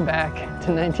way back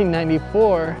to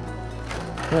 1994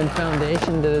 when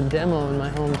Foundation did a demo in my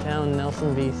hometown,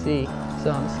 Nelson, BC.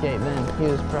 Saw him skate then. He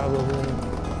was probably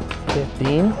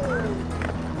 15.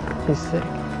 He's sick.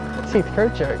 It's Heath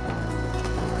Kirchart.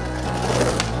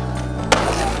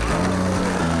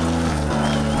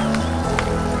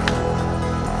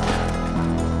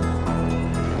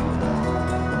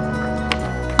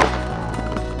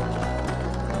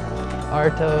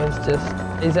 Arto is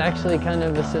just, he's actually kind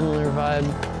of a similar vibe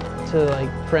to like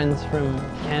friends from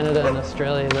Canada and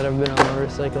Australia that I've been on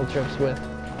motorcycle trips with.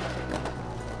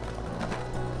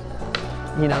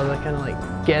 You know, the kind of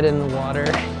like get in the water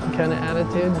kind of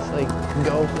attitude, just like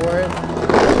go for it.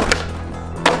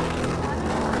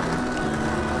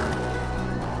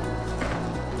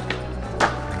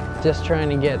 Just trying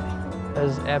to get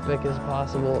as epic as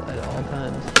possible at all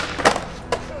times.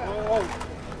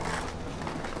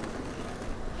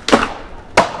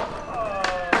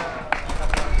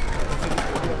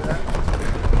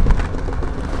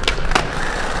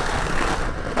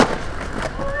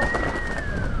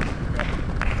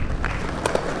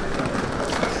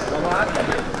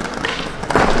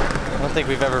 I don't think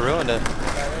we've ever ruined a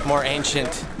more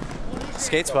ancient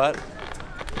skate spot,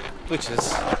 which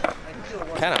is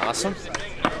kind of awesome.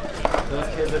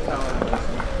 Those kids are telling us.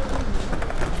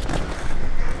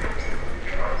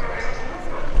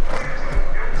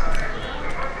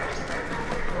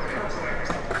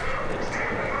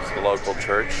 the local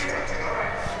church.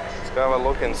 Let's go have a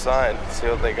look inside, see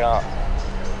what they got.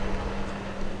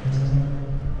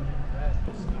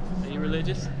 Are you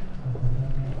religious?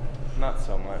 Not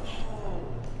so much.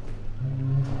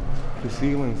 The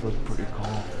ceilings look pretty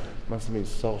cool. Must have been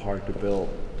so hard to build.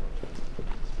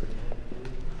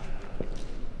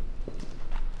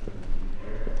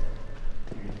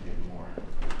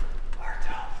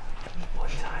 Arto, one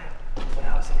time when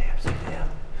I was in Amsterdam,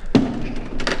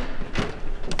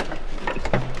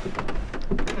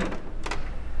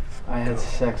 I had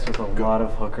sex with a lot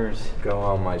of hookers. Go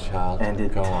on, my child. And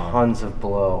did Go on. tons of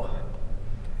blow.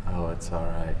 Oh, it's all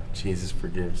right. Jesus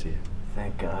forgives you.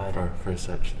 Thank God. For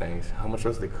such things. How much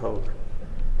was the coke?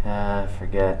 I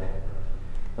forget.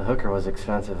 The hooker was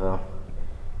expensive though.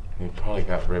 You probably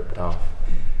got ripped off.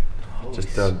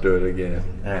 Just don't do it again.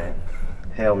 All right.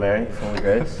 Hail Mary, full of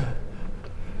grace.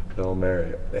 Hail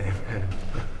Mary. Amen.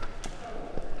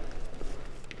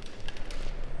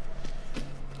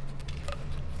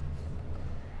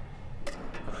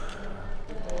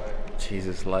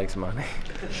 Jesus likes money.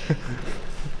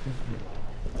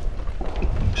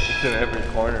 It's in every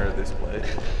corner of this place.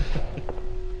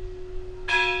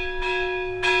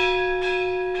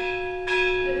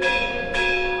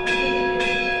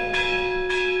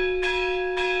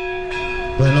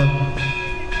 Bueno,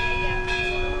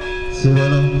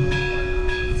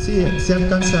 sí, se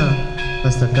alcanza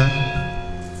hasta acá.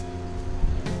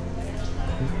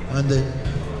 Ande.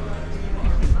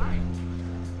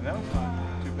 That was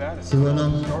not too bad. Sí,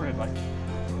 bueno. Started like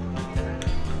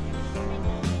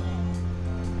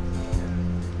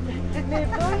Ni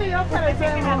tú ni yo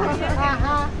parecemos.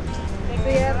 Ajá.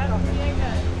 Cierto.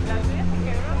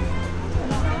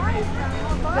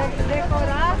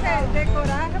 De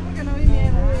coraje porque no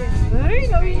vinieron. Ay,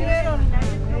 no vinieron.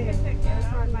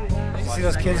 You see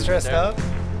those kids dressed up?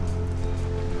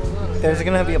 There's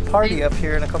gonna be a party up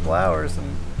here in a couple hours,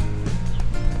 and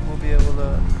we'll be able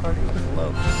to party with the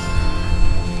locals.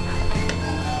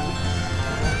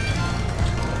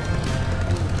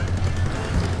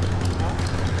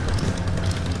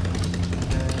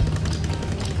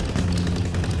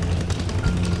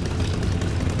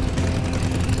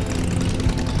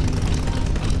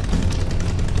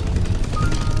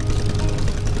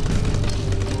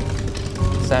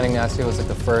 San Ignacio was like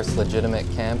the first legitimate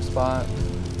camp spot.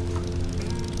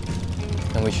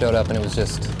 And we showed up and it was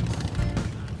just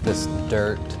this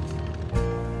dirt.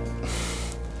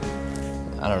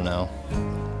 I don't know.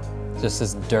 Just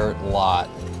this dirt lot.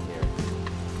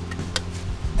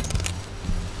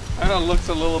 Kind of looks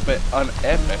a little bit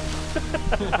unepic,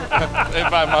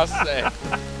 if I must say.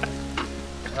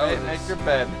 Hey, make your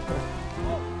bed.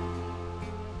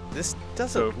 This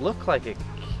doesn't look like a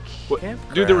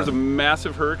campground. dude, there was a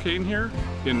massive hurricane here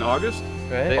in August.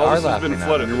 Right. All this has been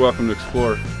flooded. You're welcome to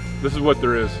explore. This is what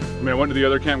there is. I mean, I went to the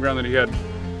other campground that he had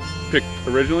picked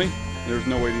originally. There's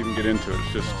no way to even get into it.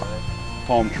 It's just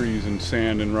palm trees and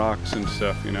sand and rocks and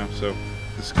stuff, you know? So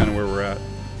this is kind of where we're at.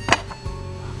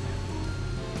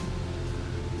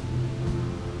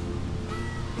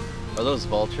 Are those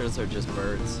vultures or just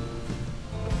birds?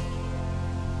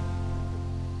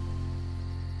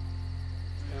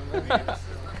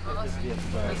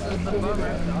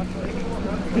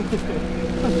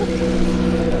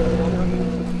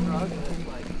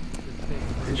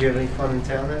 Did you have any fun in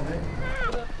town that night?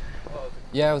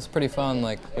 Yeah, it was pretty fun.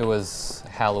 Like, it was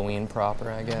Halloween proper,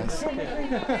 I guess. And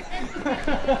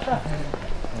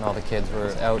all the kids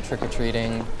were out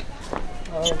trick-or-treating.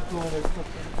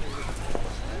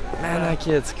 Man, that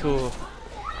kid's cool.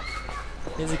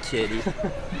 He's a kitty.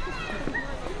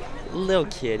 Little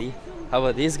kitty. How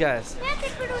about these guys?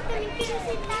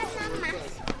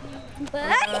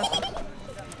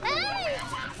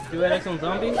 ¿Tú eres un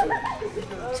zombie?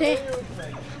 Sí.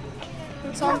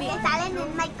 Un zombie. Salen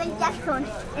en Michael Jackson,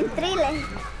 en Thriller.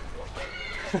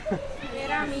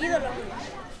 Era mi ídolo.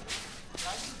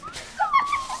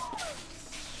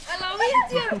 ¡A la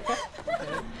bestia!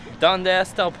 ¿Dónde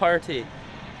está el party?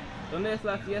 ¿Dónde es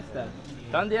la fiesta?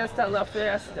 ¿Dónde está la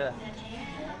fiesta?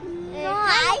 No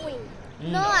hay.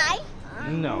 No hay.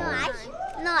 No. No hay.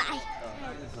 No hay.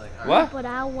 What? Por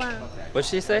agua. What'd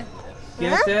she say?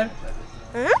 ¿Quieres ser?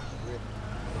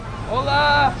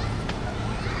 Hola!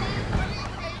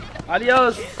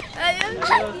 Adios!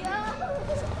 Adiós.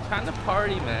 Kind of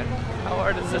party, man. How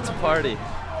hard is it to party?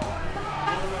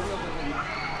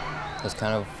 It was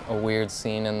kind of a weird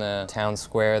scene in the town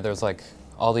square. There's like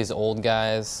all these old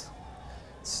guys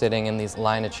sitting in these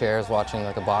line of chairs watching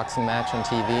like a boxing match on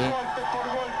TV.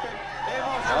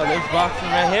 Oh, there's boxing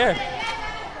right here.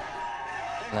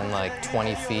 And then like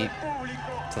 20 feet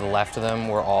to the left of them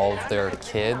were all of their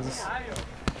kids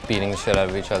beating the shit out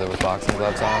of each other with boxing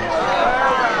gloves on.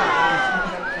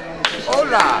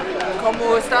 Hola,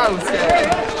 ¿cómo está usted?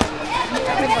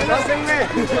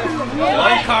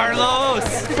 Juan Carlos!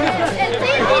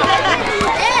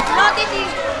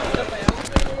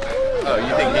 Oh,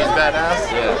 you think he's badass?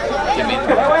 Yeah. Give me.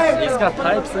 He's got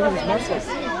pipes, look at his muscles.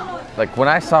 Like when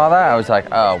I saw that, I was like,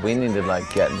 oh, we need to like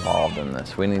get involved in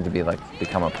this. We need to be like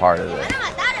become a part of this. Look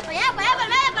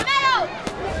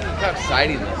how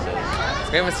exciting this is.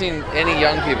 We haven't seen any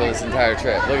young people this entire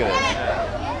trip. Look at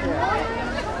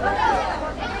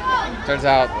this. Turns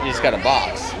out you just got a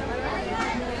box.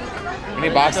 We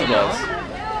need boxing gloves.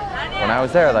 When I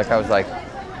was there, like I was like,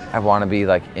 I want to be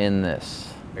like in this.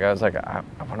 Like I was like, I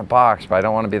want to box, but I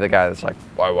don't want to be the guy that's like,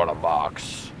 I want to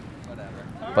box.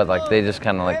 But like they just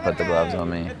kind of like put the gloves on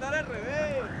me.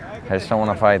 I just don't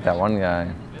want to fight that one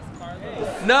guy.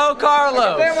 No,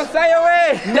 Carlos!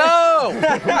 No!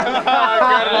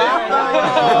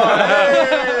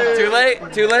 Too late,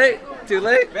 too late, too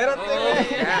late.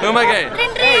 Who am I getting?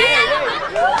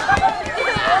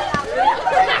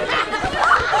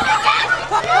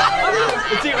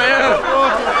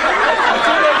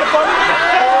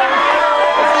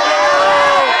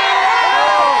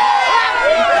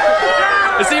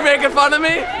 Is he making fun of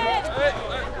me?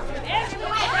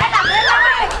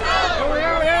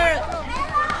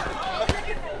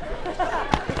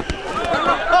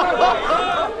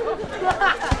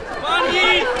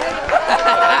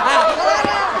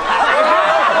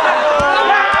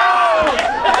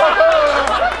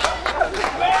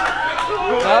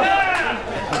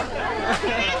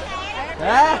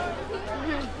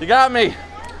 You got me. What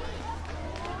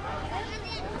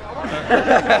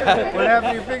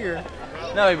happened to your finger?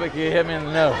 No, but you hit me in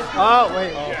the nose. Oh,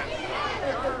 wait.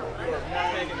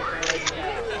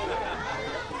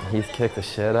 Heath kicked the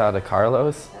shit out of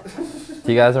Carlos.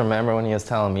 Do you guys remember when he was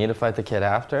telling me to fight the kid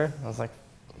after? I was like,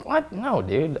 what? No,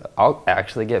 dude. I'll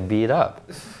actually get beat up.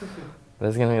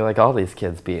 There's gonna be like all these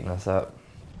kids beating us up.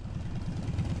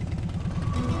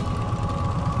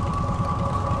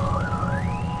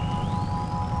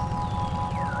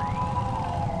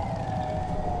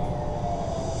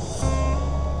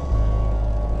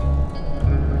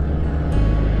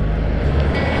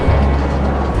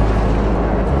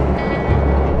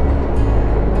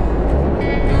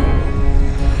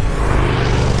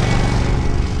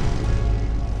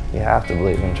 You have to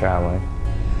believe in traveling.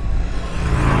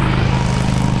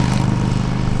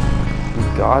 You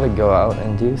gotta go out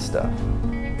and do stuff.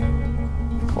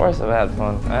 Of course I've had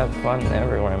fun. I had fun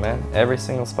everywhere, man. Every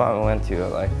single spot we went to,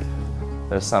 like,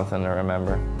 there's something to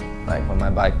remember. Like when my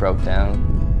bike broke down,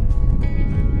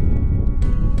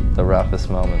 the roughest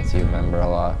moments you remember a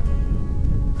lot.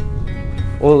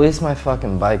 Well, at least my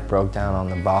fucking bike broke down on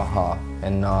the Baja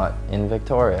and not in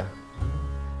Victoria.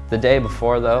 The day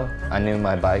before, though, I knew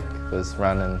my bike was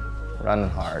running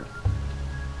hard.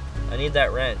 I need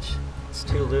that wrench. It's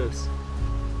too loose.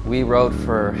 We rode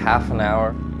for half an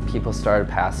hour. People started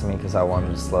passing me because I wanted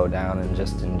to slow down and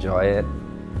just enjoy it.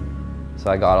 So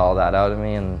I got all that out of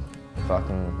me, and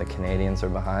fucking the Canadians are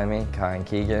behind me, Kai and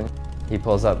Keegan. He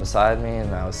pulls up beside me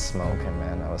and I was smoking,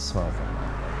 man, I was smoking.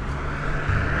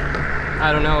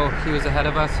 I don't know, he was ahead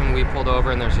of us and we pulled over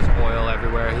and there's just oil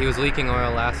everywhere. He was leaking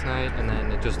oil last night and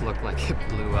then it just looked like it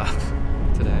blew up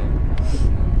today.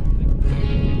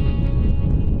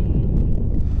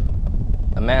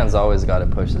 A man's always got to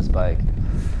push his bike.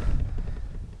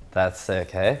 That's sick,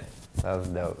 hey? That was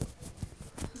dope.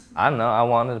 I don't know, I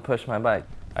wanted to push my bike.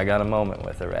 I got a moment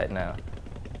with it right now.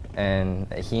 And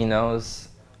he knows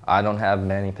I don't have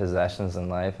many possessions in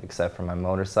life except for my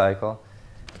motorcycle.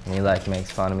 And he like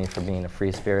makes fun of me for being a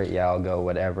free spirit. Yeah, I'll go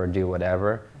whatever, do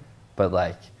whatever. But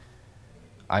like,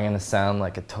 I'm gonna sound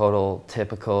like a total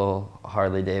typical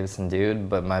Harley Davidson dude,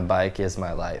 but my bike is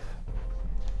my life.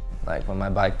 Like when my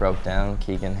bike broke down,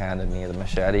 Keegan handed me the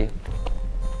machete.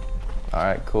 All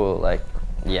right, cool, like,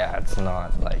 yeah, it's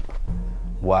not like,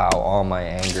 wow, all my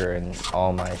anger and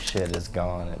all my shit is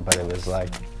gone. But it was like,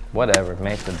 whatever,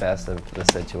 make the best of the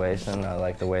situation. I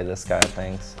like the way this guy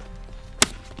thinks.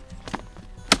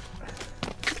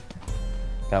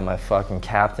 Got my fucking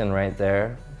captain right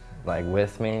there, like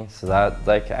with me. So that,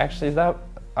 like, actually that,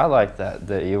 I like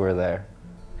that you were there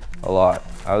a lot.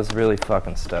 I was really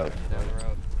fucking stoked.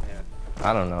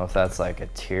 I don't know if that's like a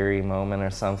teary moment or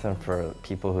something for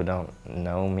people who don't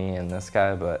know me and this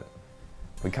guy, but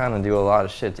we kind of do a lot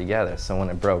of shit together. So when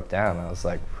it broke down, I was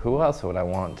like, who else would I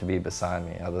want to be beside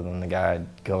me other than the guy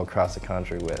I'd go across the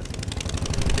country with?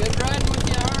 Good riding with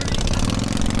you,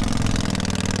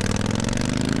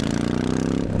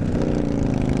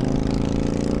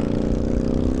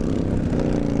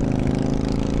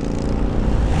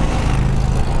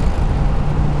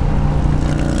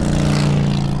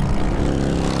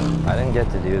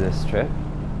 do this trip.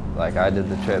 Like, I did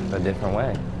the trip a different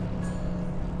way.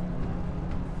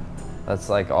 That's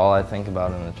like all I think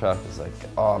about in the truck is like,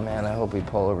 oh man, I hope we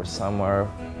pull over somewhere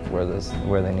where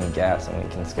they need gas and we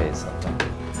can skate something.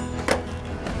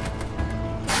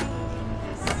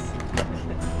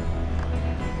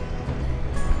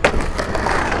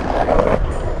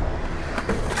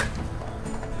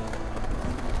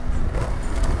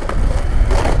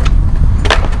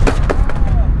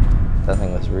 That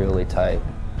thing was really tight.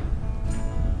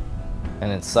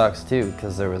 And it sucks too,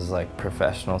 because there was like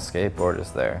professional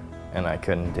skateboarders there, and I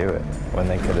couldn't do it when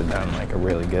they could have done like a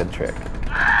really good trick.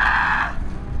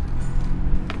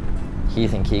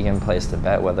 Heath and Keegan placed a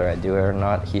bet whether I do it or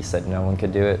not. He said no one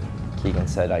could do it. Keegan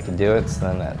said I could do it.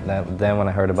 So then when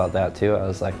I heard about that too, I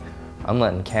was like, I'm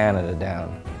letting Canada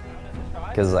down.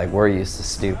 Because like we're used to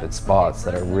stupid spots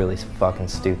that are really fucking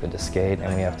stupid to skate,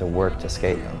 and we have to work to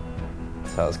skate them.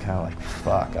 So I was kind of like,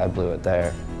 fuck, I blew it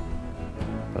there.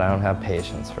 But I don't have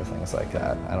patience for things like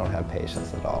that. I don't have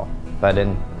patience at all. If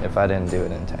I didn't do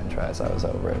it in 10 tries, I was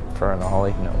over it. For an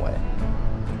ollie, no way.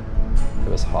 It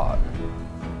was hot.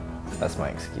 That's my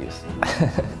excuse.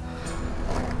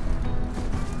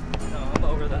 No, I'm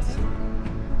over this.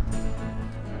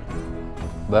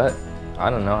 But, I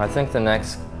don't know, I think the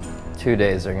next 2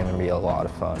 days are gonna be a lot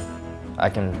of fun. I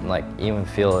can like even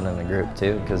feel it in the group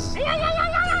too, because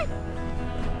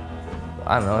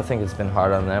I don't know, I think it's been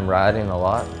hard on them riding a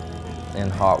lot in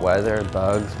hot weather,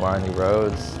 bugs, windy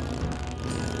roads.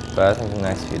 But I think the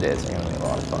next few days are gonna be a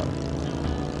lot of fun,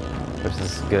 which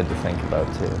is good to think about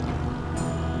too.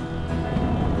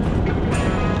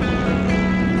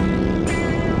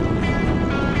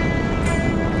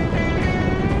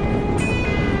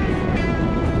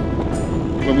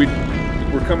 When we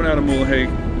were coming out of Mulhay,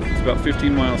 it's about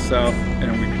 15 miles south,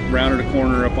 and we rounded a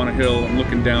corner up on a hill and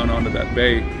looking down onto that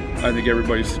bay, I think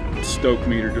everybody's stoke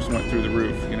meter just went through the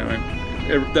roof. You know,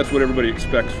 that's what everybody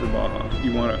expects for Baja.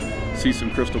 You want to see some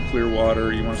crystal clear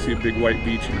water, you want to see a big white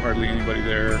beach and hardly anybody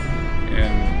there.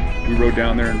 And we rode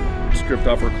down there and stripped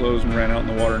off our clothes and ran out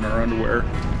in the water in our underwear.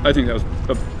 I think that was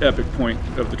an epic point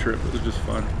of the trip. It was just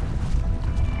fun.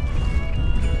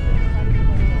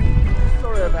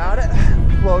 Sorry about it.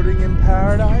 Floating in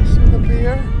paradise with a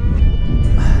beer.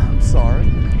 I'm sorry.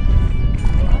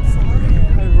 I'm sorry.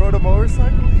 I rode a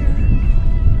motorcycle here.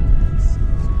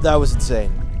 That was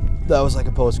insane. That was like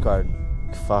a postcard.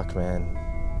 Fuck, man.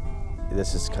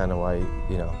 This is kind of why,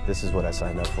 you know, this is what I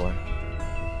signed up for.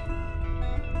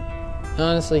 I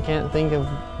honestly can't think of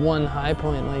one high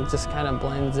point, like just kind of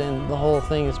blends in. The whole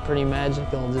thing is pretty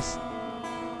magical, just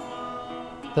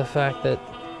the fact that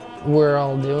we're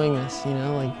all doing this, you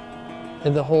know, like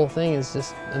the whole thing is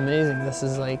just amazing. This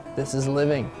is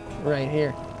living right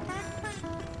here.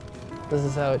 This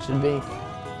is how it should be.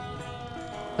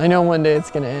 I know one day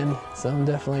it's gonna end, so I'm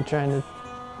definitely trying to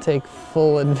take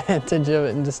full advantage of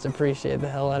it and just appreciate the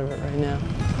hell out of it right now.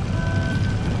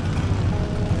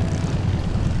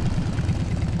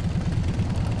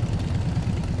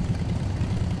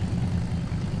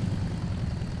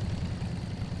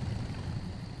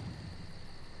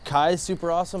 Kai is super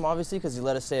awesome, obviously, because he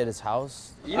let us stay at his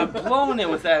house. You're blowing it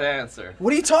with that answer.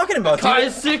 What are you talking about, dude?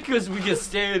 Kai's sick because we can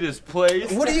stay at his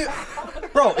place. What are you...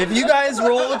 Bro, if you guys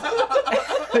rolled...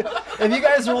 if you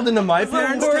guys rolled into my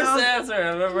parents' That's the town... worst answer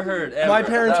I've ever heard, ever. My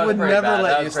parents would never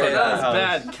let you stay at their house.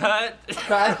 That was bad. Cut.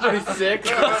 Kai's pretty sick.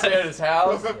 Stay at his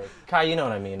house. Kai, you know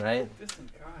what I mean, right?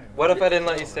 What if I didn't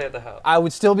let you stay at the house? I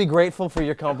would still be grateful for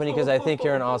your company because I think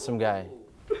you're an awesome guy.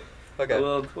 Okay. A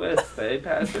little twist, eh,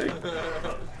 Patrick?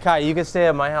 Kai, you can stay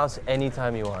at my house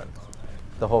anytime you want.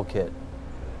 The whole kit.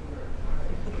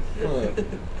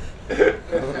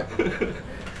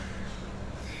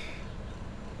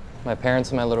 My parents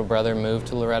and my little brother moved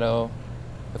to Loreto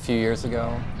a few years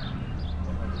ago.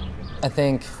 I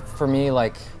think for me,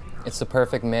 like, it's the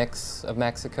perfect mix of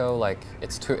Mexico. Like,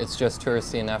 it's just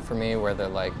touristy enough for me where they're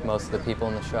like, most of the people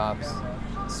in the shops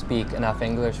speak enough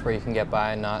English where you can get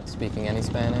by not speaking any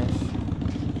Spanish.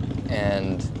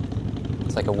 And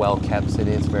it's like a well-kept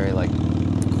city. It's very like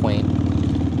quaint.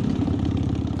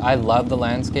 I love the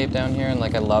landscape down here, and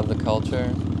like I love the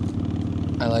culture.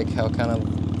 I like how kind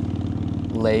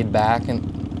of laid back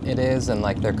and it is, and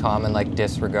like their common like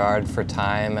disregard for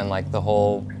time and like the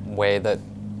whole way that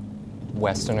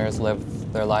Westerners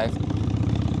live their life.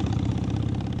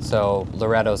 So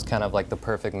Loreto's kind of like the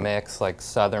perfect mix, like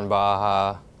southern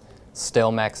Baja,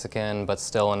 still Mexican, but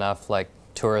still enough like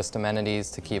tourist amenities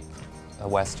to keep a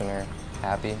Westerner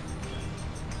happy.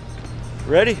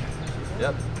 Ready?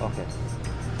 Yep. Okay.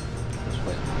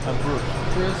 I'm Bruce.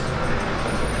 Bruce.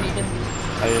 Keegan.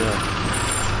 How you doing?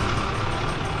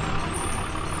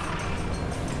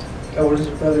 Oh, what does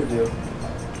your brother do?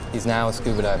 He's now a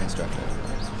scuba dive instructor.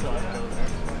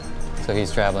 So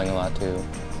he's traveling a lot too.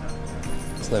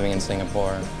 He's living in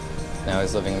Singapore. Now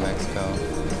he's living in Mexico. It's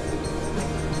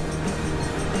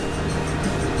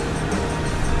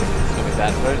gonna be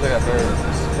bad. Where's like a bird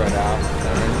spread out?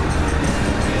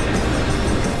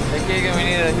 Hey Keegan, we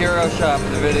need a hero shot for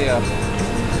the video.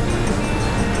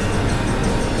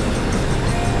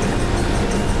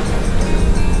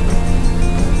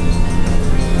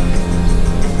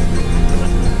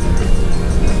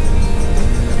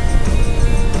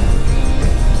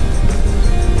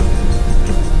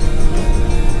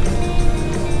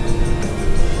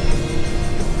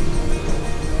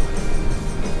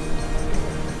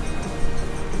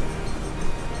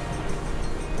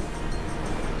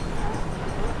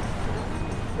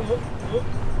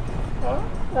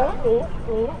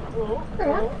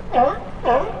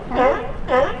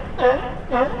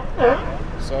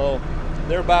 So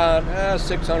they're about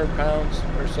 600 pounds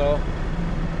or so,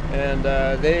 and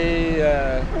they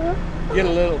get a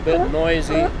little bit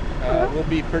noisy. We'll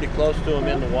be pretty close to them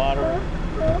in the water.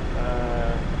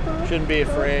 Shouldn't be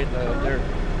afraid. They're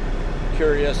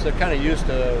curious. They're kind of used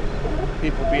to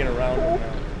people being around them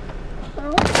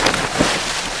now.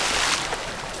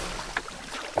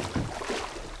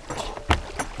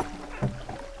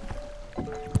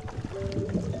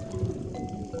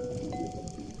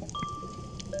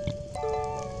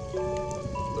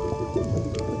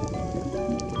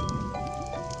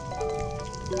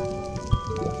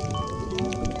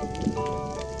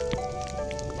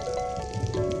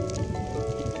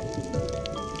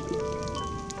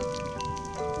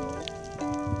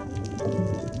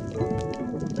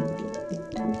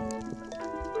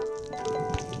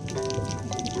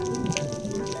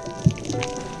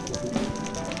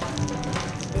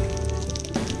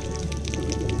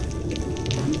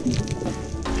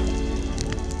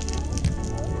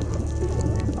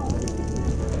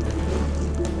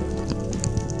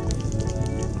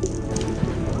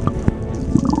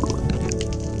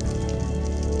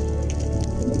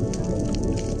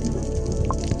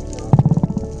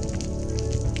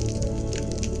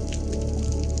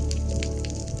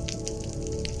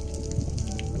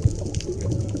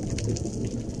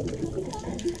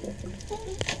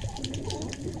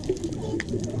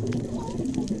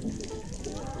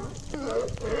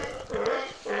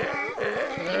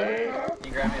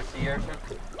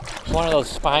 One of those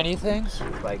spiny things?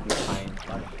 Like spine.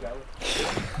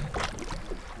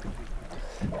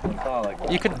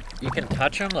 You can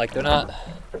touch them, like they're not.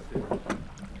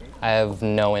 I have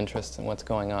no interest in what's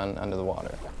going on under the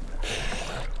water.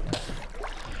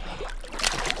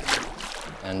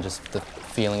 And just the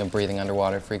feeling of breathing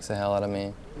underwater freaks the hell out of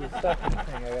me.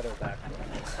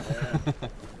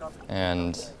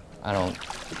 And I don't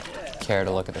care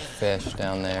to look at the fish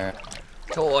down there.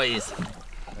 Toys.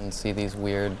 And see these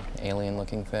weird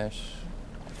alien-looking fish.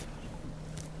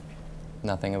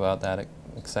 Nothing about that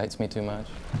excites me too much.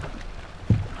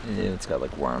 Yeah, it's got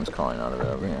like worms crawling out of it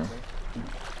over here.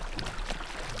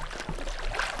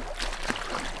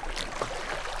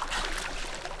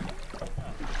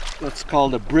 That's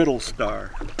called a brittle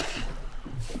star.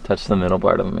 Touch the middle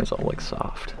part of him, it's all like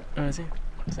soft. Oh, is he?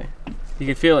 Is he? You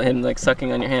can feel him like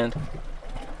sucking on your hand.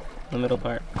 The middle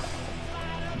part.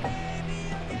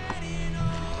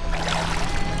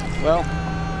 Well,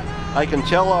 I can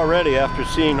tell already after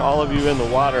seeing all of you in the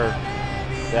water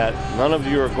that none of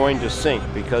you are going to sink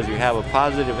because you have a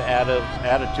positive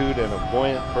attitude and a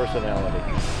buoyant personality.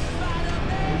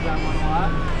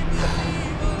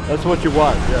 That's what you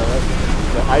want. Yeah,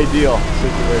 that's the ideal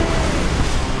situation.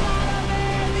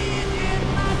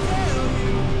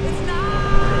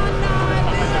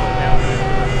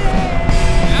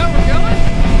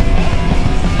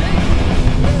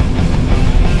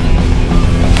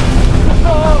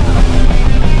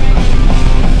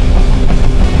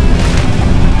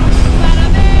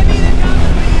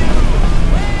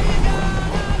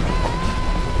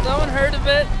 Someone heard of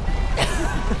it?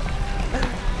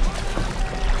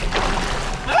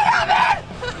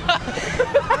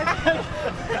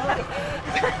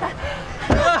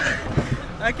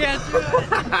 I can't do it.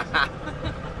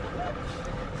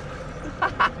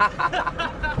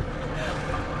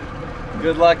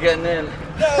 Good luck getting in.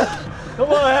 Come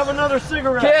on, have another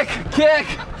cigarette. Kick!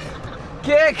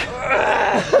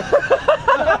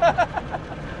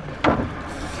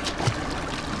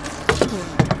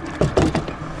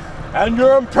 And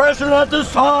your impression at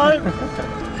this time?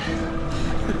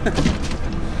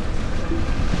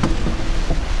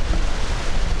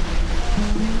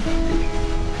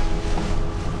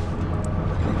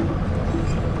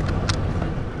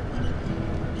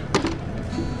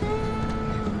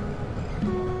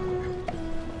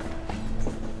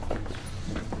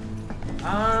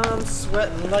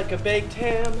 Sweating like a baked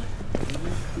ham.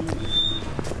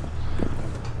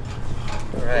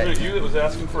 Right. Was it you that was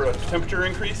asking for a temperature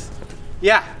increase?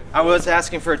 Yeah, I was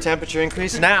asking for a temperature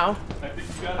increase. Now,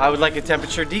 I would like a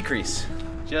temperature decrease.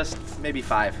 Just maybe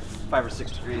 5 or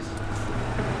 6 degrees.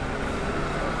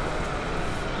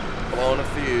 Blown a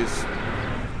fuse.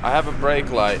 I have a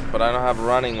brake light, but I don't have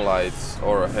running lights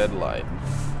or a headlight.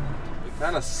 It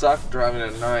kind of sucked driving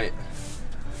at night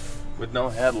with no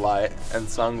headlight and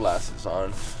sunglasses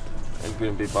on. And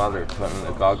couldn't be bothered putting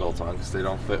the goggles on because they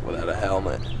don't fit without a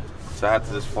helmet. So I had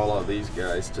to just follow these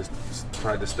guys, just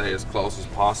try to stay as close as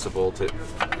possible to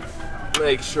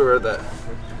make sure that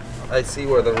I see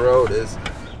where the road is.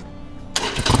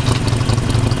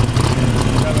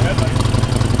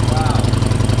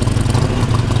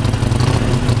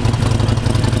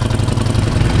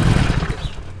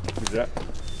 That?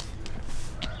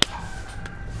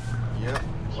 Yep.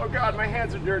 Oh God, my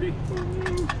hands are dirty.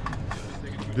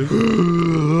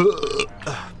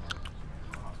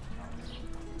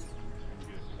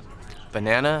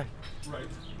 Banana,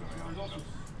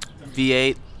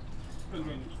 V8,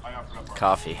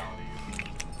 coffee.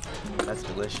 That's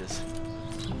delicious.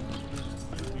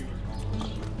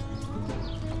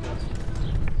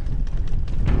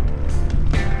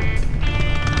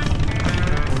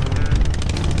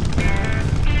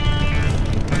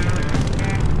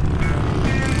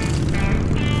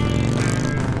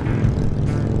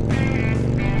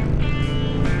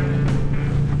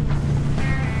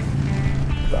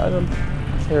 I don't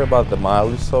care about the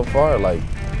mileage so far. Like,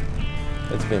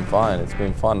 it's been fine. It's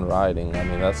been fun riding. I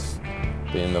mean, that's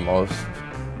been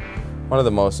one of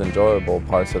the most enjoyable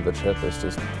parts of the trip is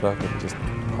just fucking just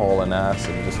hauling ass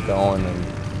and just going, and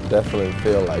definitely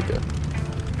feel like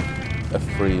a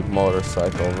free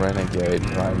motorcycle renegade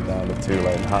riding down the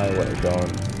 2-lane highway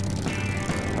going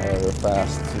however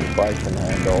fast your bike can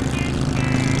handle.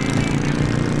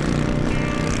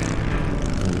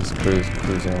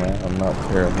 Cruising around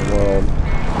up here in the world.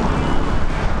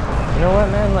 You know what,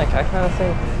 man? Like, I kind of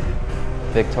think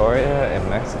Victoria and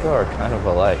Mexico are kind of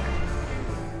alike.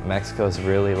 Mexico's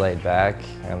really laid back,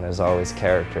 and there's always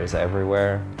characters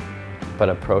everywhere, but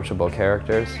approachable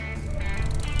characters.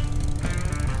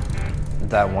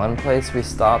 That one place we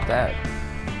stopped at,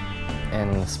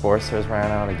 and the Sportsters ran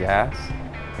out of gas,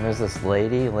 and there's this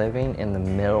lady living in the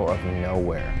middle of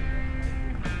nowhere.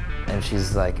 And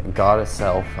she's like got a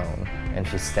cell phone and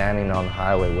she's standing on the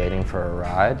highway waiting for a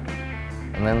ride.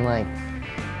 And then like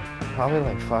probably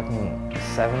like fucking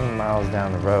 70 miles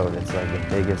down the road, it's like the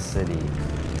biggest city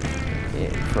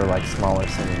for like smaller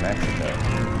city Mexico.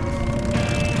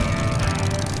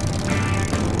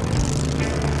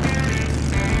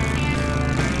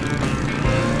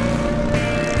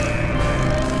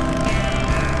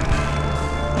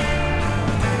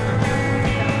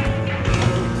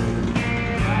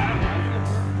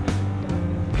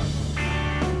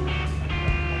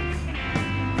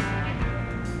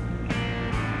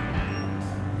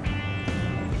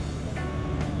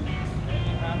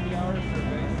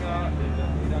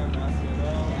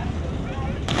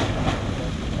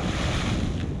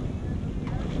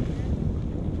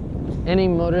 Any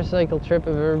motorcycle trip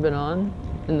I've ever been on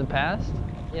in the past,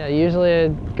 yeah, usually I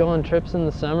go on trips in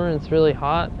the summer and it's really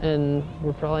hot and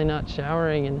we're probably not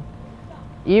showering, and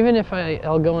even if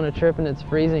I'll go on a trip and it's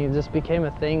freezing, it just became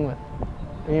a thing with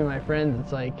me and my friends.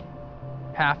 It's like,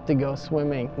 have to go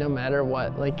swimming no matter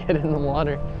what, like get in the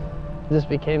water. It just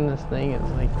became this thing.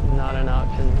 It's like not an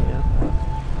option, you know.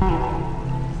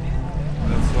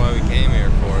 That's why we came here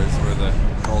for the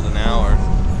golden hour.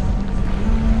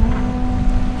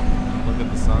 Look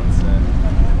at the sunset.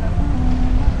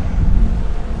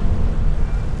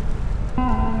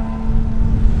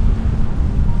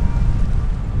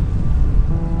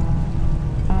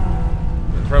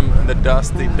 From the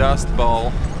dusty Dust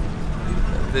Bowl,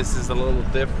 this is a little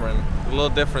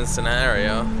different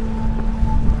scenario.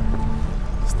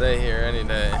 Stay here any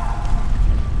day.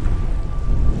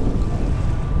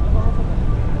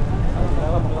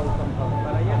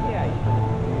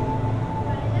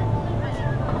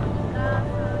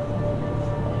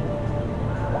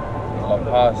 La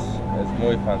Paz es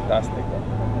muy fantástico.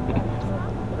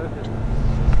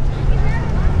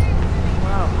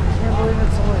 Wow, I can't believe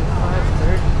it's only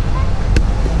 5:30.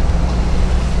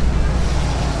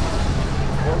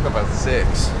 Woke up at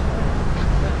 6.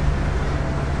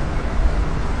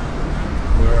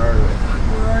 Where are we?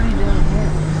 We're already down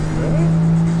here. Really?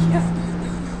 Yeah.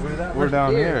 We're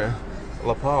down here.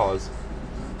 La Paz.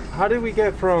 How did we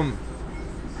get from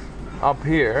up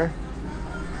here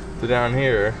to down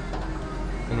here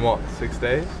in what, 6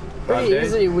 days? 5 Pretty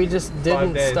days? easy. We just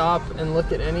didn't days. stop and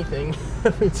look at anything.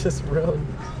 We just rode.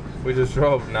 We just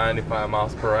drove 95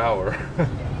 miles per hour.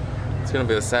 It's gonna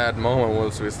be a sad moment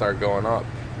once we start going up.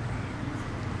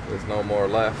 There's no more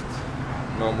left.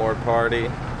 No more party.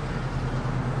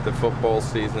 The football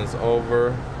season's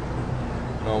over.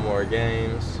 No more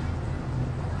games.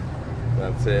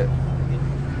 That's it.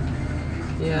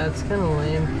 Yeah, it's kind of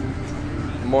lame.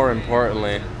 More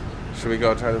importantly, should we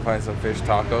go try to find some fish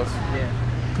tacos? Yeah.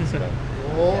 Let's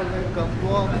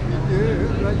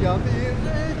go.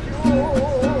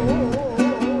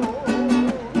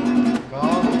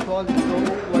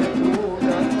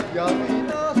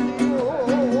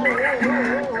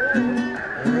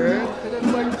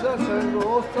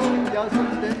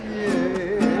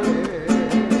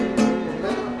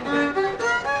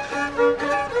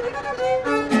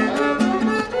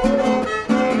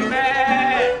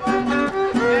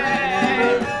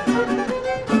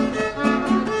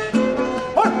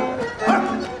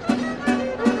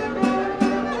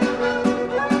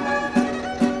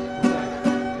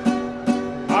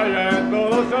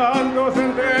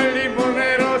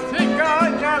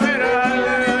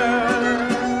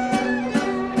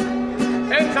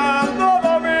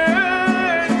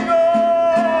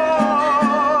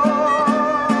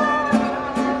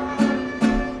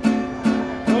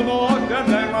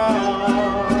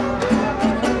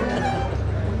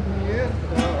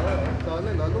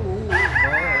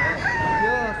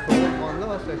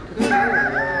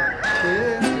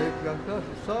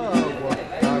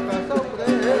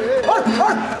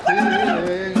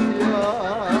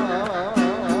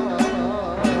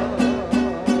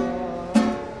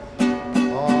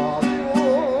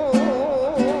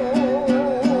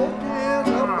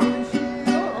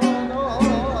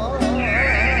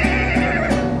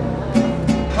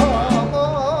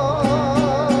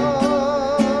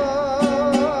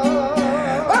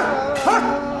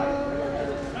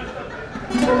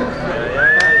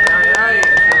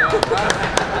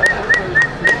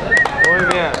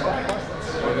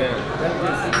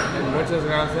 Muchas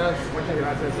gracias. Muchas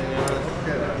gracias, señor.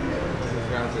 Muchas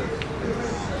gracias.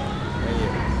 Thank you.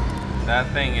 That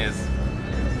thing is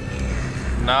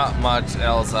not much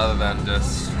else other than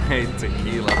just straight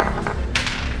tequila.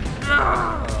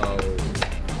 Oh.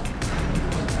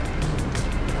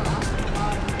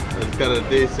 It's got a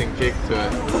decent kick to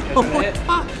it.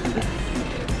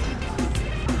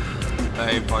 I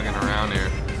hate fucking around here.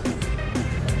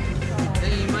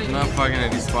 I'm not fucking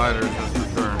any spiders, that's for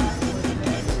sure.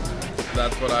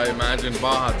 That's what I imagined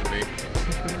Baja to be.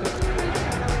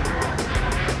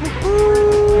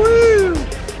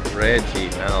 Reggie,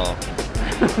 no.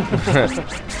 Let's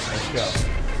go.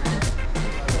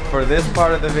 For this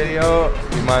part of the video,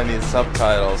 you might need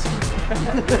subtitles.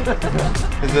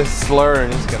 Because this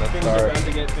slurring is gonna start. Things are about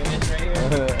to get finished right here.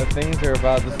 Things are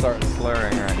about to start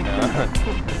slurring right now.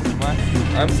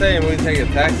 I'm saying we take a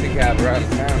taxi cab around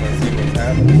town and see what's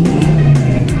happening.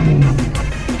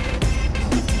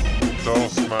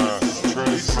 Dos más,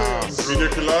 tres más. Piña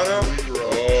colada?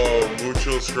 Oh,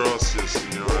 muchas gracias,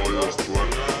 señor. Ollas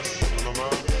buenas.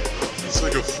 It's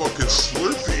like a fucking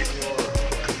Slurpee.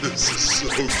 This is so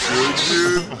good,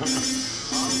 dude.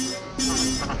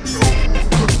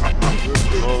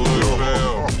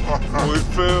 Holy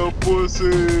fail,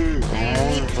 pussy.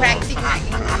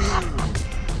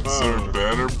 So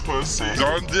better, pussy.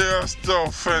 ¿Dónde está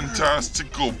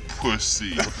fantástico,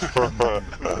 pussy?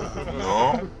 No?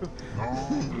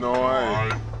 No hay.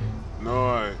 No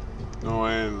hay. No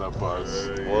hay en La Paz.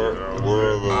 Where are the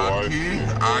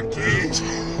Aquí.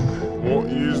 What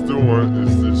he's doing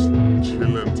is just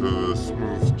chilling to the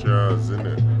smooth jazz,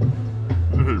 innit?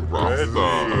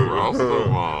 Rasta,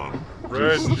 man.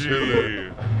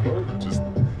 Reggie. Just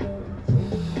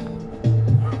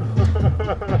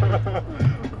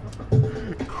Is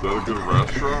that a good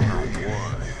restaurant or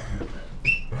what?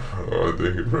 I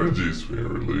think Reggie's been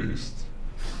released.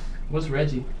 What's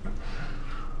Reggie?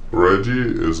 Reggie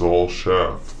is all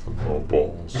shaft, no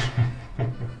balls.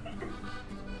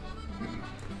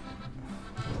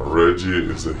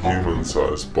 Reggie is a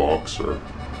human-sized boxer.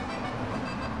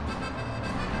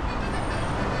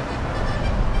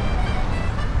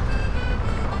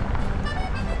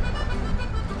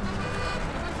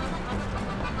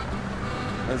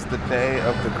 It's the day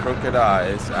of the crooked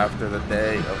eyes after the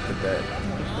day of the day.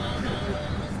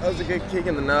 That was a good kick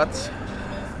in the nuts.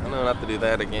 I don't have to do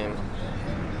that again.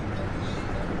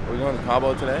 Are we going to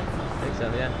Cabo today? I think so,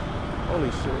 yeah.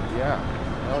 Holy shit, yeah.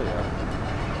 Hell yeah.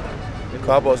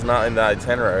 Cabo's not in the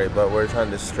itinerary, but we're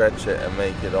trying to stretch it and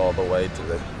make it all the way to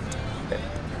the tip,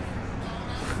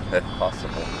 if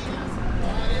possible.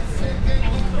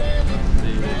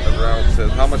 The route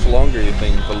says, how much longer you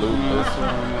think the loop is?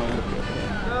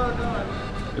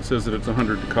 it says that it's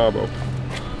 100 to Cabo.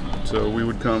 So we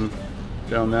would come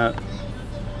down that.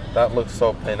 That looks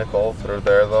so pinnacle through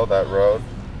there though, that road.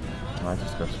 I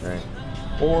just go straight.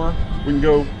 Or we can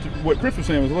go to, what Chris was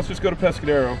saying was, let's just go to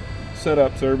Pescadero, set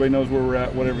up so everybody knows where we're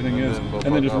at, what everything is,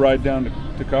 and then just ride down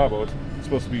to Cabo. It's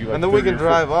supposed to be like, and then we can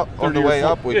drive up on the way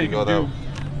up. We can go do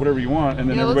whatever you want, and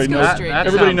then everybody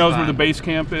knows where the base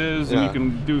camp is, and you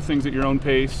can do things at your own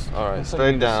pace. All right,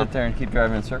 straight down. Sit there and keep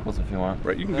driving in circles if you want.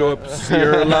 Right, you can go up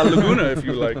Sierra La Laguna if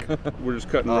you like. We're just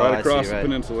cutting right across the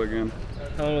peninsula again.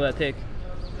 How long will that take?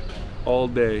 All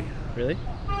day. Really?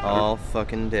 All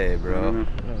fucking day, bro.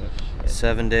 Mm-hmm.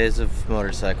 7 days of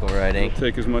motorcycle riding. It'll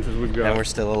take as much as we've got. And we're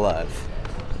still alive.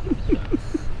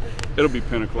 It'll be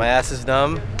pinnacle. My ass is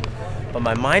numb, but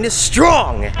my mind is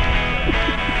strong!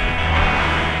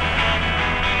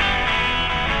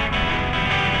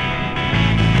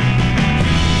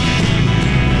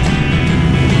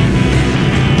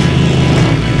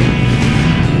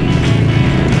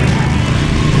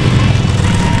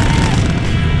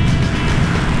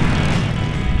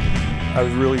 I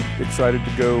was really excited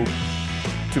to go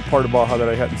to part of Baja that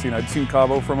I hadn't seen. I'd seen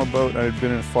Cabo from a boat, and I had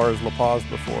been as far as La Paz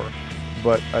before,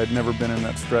 but I had never been in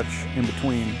that stretch in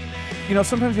between. You know,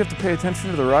 sometimes you have to pay attention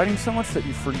to the riding so much that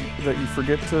you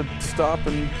forget to stop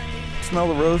and smell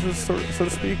the roses, so to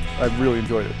speak. I really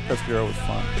enjoyed it. Pescadero was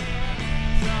fun.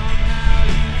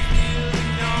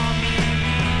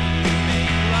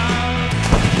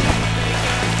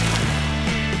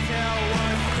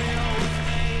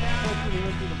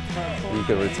 You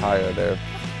could retire there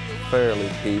fairly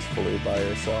peacefully by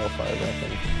yourself, I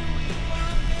reckon.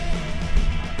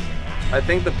 I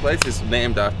think the place is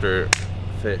named after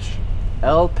fish.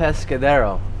 El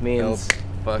Pescadero means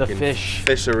the fish.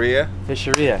 Fisheria?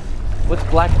 Fisheria. What's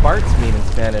Black Bart's mean in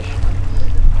Spanish?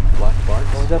 Black Bart's?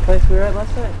 What was that place we were at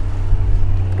last night?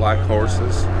 Black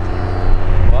horses.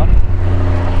 What?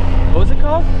 What was it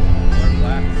called? Lord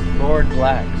Blacks. Lord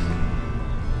Blacks.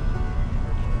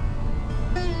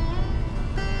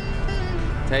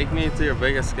 Take me to your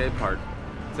biggest skate park.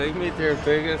 Take me to your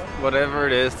biggest, whatever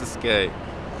it is to skate.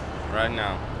 Right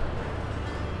now.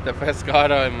 The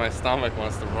pescado in my stomach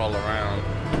wants to roll around.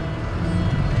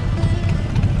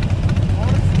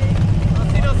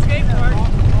 Let's see those skate parks.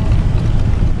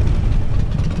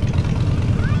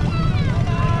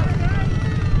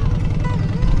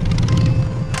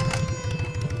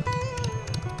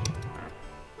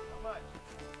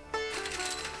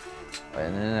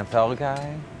 An NFL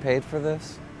guy paid for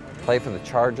this, played for the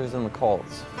Chargers and the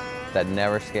Colts, that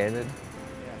never skated,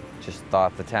 just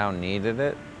thought the town needed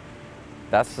it.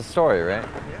 That's the story, right?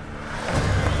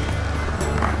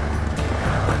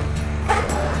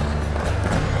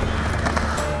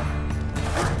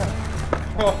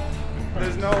 Oh,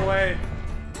 there's no way.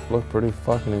 Looked pretty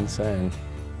fucking insane.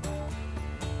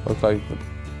 Looked like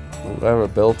whoever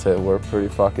built it were pretty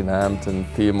fucking amped and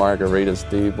few margaritas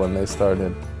deep when they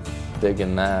started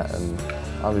digging that, and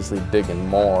obviously digging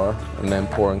more, and then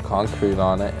pouring concrete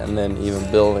on it, and then even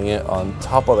building it on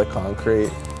top of the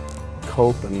concrete,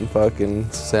 coping fucking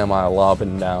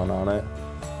semi-lobbing down on it.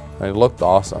 And it looked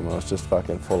awesome. It was just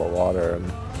fucking full of water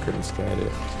and couldn't skate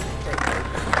it.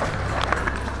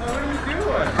 What are we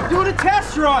doing? Doing a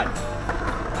test run.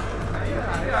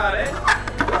 You got it.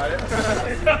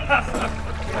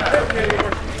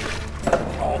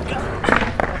 Oh, God.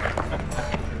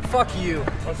 Fuck you.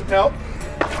 Want some help?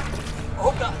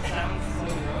 Oh, God.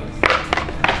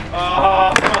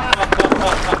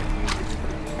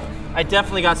 I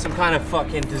definitely got some kind of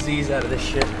fucking disease out of this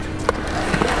shit.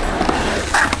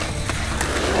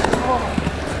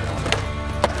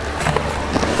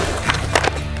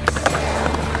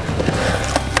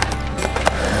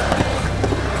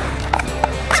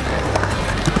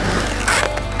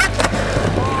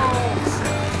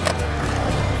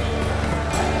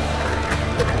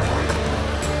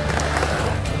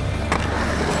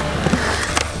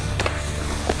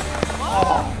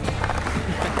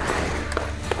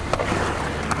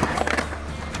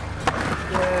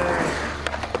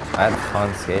 I had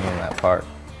fun skating that part,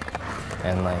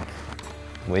 and like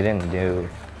we didn't do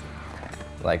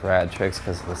like rad tricks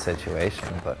because of the situation,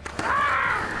 but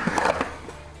I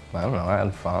don't know, I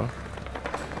had fun.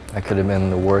 I could have been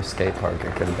the worst skate park,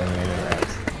 I could have been leading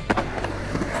rads.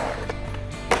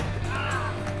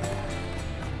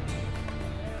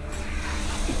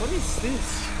 What is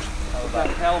this? How about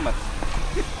helmet?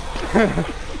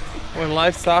 When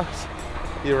life sucks,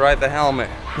 you ride the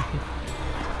helmet.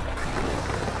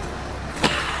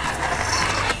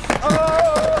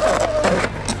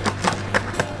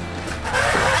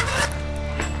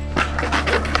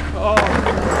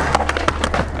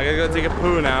 I gotta go take a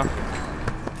poo now.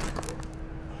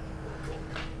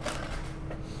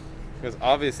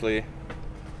 obviously,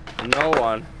 no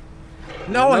one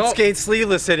skates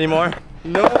sleeveless anymore.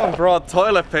 No one brought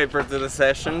toilet paper to the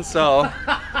session, so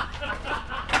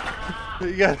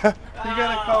you gotta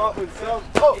come up with some.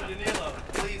 Oh.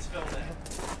 Please film that.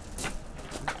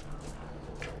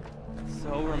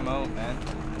 So remote, man.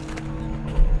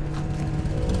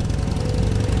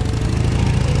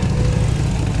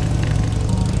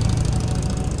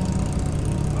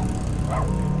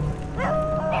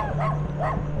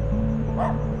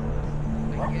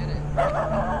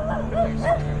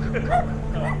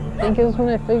 I think it was when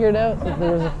I figured out that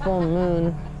there was a full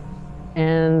moon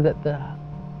and that the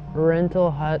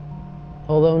rental hut,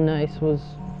 although nice, was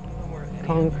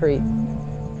concrete.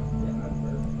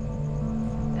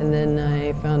 And then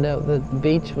I found out that the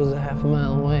beach was a half a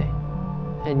mile away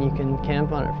and you can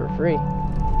camp on it for free.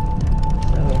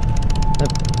 So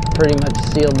that pretty much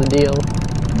sealed the deal.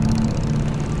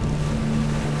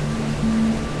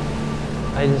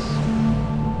 I just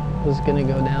was gonna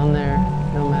go down there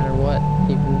no matter what,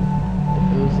 even if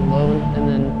it was alone, and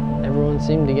then everyone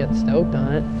seemed to get stoked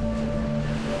on it.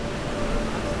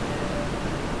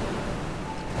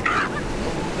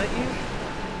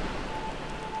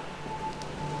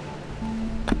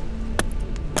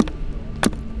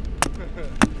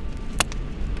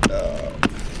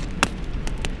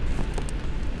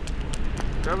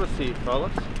 Grab a seat,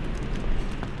 fellas.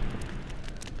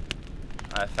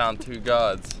 I found two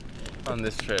gods on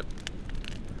this trip.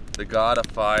 The god of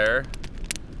fire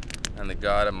and the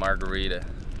god of margarita.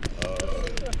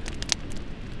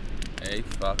 A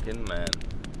fucking man.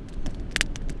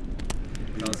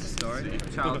 Tell us a story.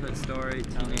 Childhood story,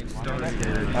 teenage story.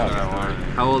 Oh,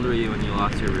 How old were you when you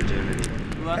lost your virginity?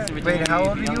 You lost your virginity. Wait, how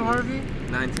old are you, Harvey?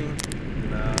 19?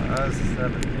 No, I was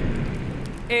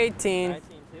 17. 18. 19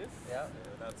 too? Yeah,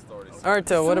 that story's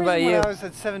Arto, what about you? When I was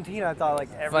at 17, I thought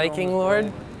like everyone Viking was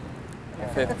Lord?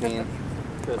 15,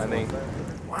 I think.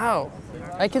 Wow.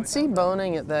 I could see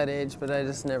boning at that age, but I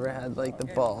just never had like the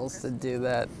balls to do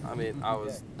that. I mean,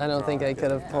 I don't think I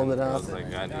could have pulled it I off. was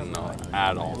like, I didn't know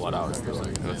at all what I was doing.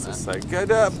 It was just like,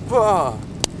 get up,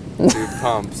 do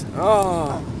pumps.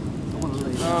 Oh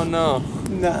no.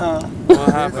 Nah. What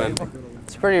happened?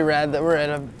 It's pretty rad that we're at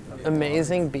an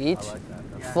amazing beach,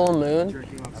 full moon,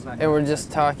 and we're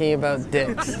just talking about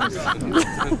dicks.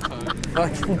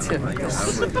 Fucking typical.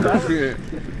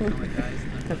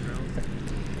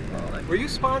 Were you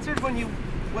sponsored when you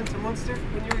went to Munster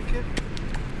when you were a kid?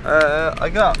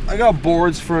 I got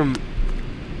boards from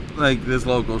like this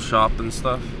local shop and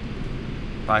stuff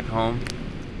back home.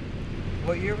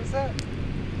 What year was that?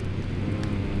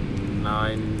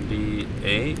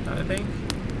 98, I think.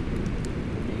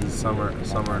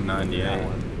 Summer 98.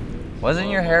 Wasn't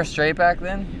your hair straight back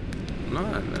then? No,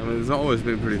 I mean it's always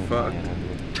been pretty fucked.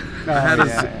 I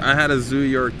had a Zoo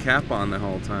York cap on the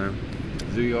whole time.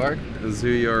 Zoo York? A Zoo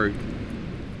York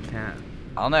cap.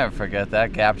 I'll never forget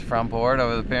that gapped front board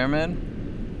over the pyramid.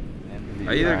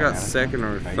 I either got second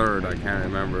or third, I can't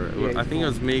remember. I think it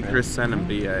was me, Chris Sen, and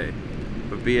BA.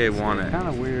 But BA won it. Kind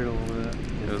of weird a little bit.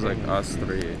 It was like us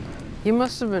three. You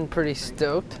must have been pretty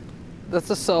stoked. That's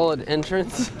a solid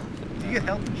entrance. Do you get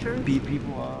health insurance? Beat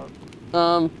people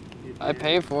up. I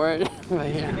pay for it.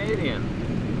 But yeah.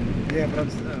 Canadian. Yeah, but I'm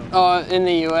still. Oh, in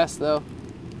the U.S. though,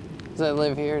 because I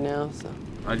live here now. So.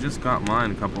 I just got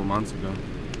mine a couple months ago.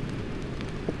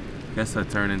 Guess I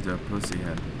turned into a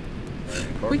pussyhead.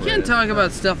 We can't talk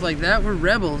about stuff like that. We're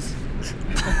rebels.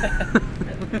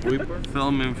 We were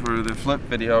filming for the flip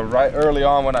video right early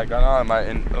on when I got on.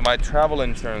 My travel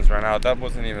insurance ran out. I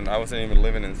wasn't even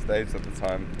living in the States at the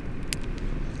time.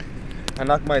 I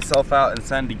knocked myself out in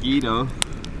San Diego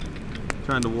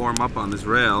trying to warm up on this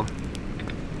rail.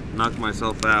 Knocked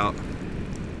myself out.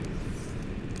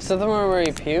 Is that the one where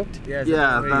you puked? Yeah,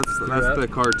 that's the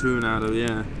cartoon out of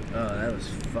Oh, that was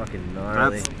fucking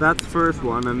gnarly. That's first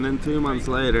one, and then 2 months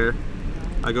later,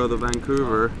 I go to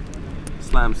Vancouver,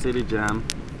 Slam City Jam.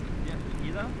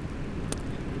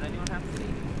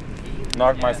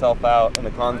 Knock myself out in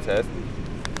the contest.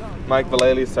 Mike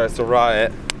Vallely starts to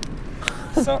riot.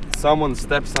 Someone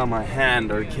steps on my hand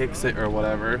or kicks it or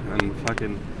whatever, and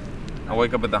fucking I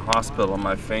wake up at the hospital and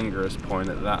my finger is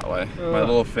pointed that way. My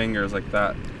little finger is like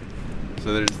that.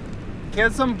 So there's,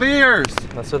 get some beers!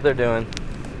 That's what they're doing.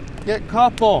 Get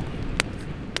couple!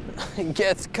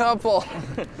 Gets couple.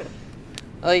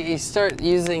 Like you start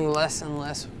using less and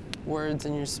less words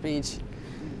in your speech.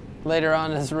 Later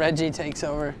on as Reggie takes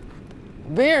over.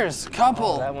 Beers,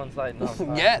 couple. Oh, that one's like, no,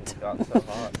 Get. Got so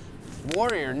hot.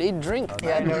 Warrior, need drink.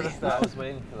 Yeah, I noticed that. I was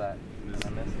waiting for that. I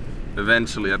missed it.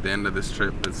 Eventually, at the end of this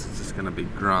trip, it's just gonna be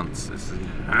grunts. I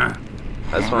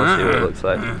just want to see what it looks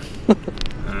like.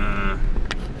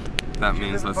 that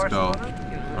means let's go.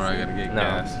 Or I gotta get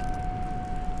gas.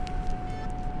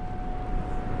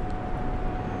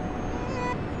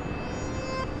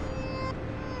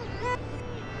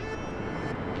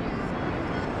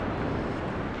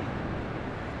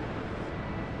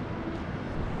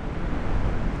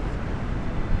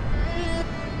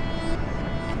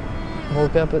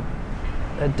 Woke up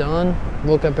at dawn,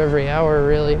 woke up every hour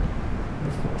really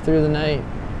through the night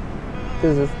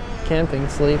because of camping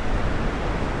sleep.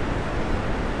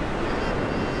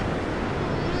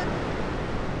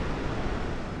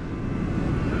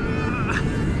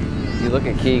 You look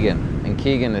at Keegan, and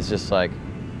Keegan is just like,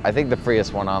 I think the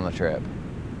freest one on the trip.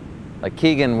 Like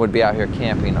Keegan would be out here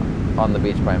camping on the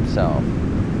beach by himself.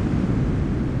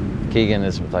 Keegan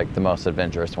is like the most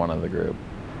adventurous one of the group.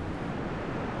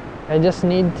 I just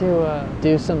need to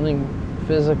do something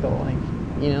physical,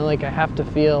 like, you know, like I have to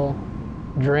feel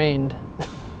drained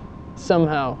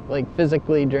somehow, like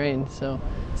physically drained. So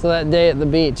that day at the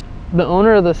beach, the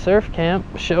owner of the surf camp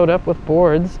showed up with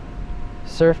boards,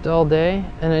 surfed all day,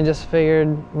 and I just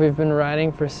figured we've been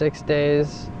riding for 6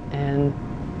 days and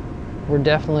we're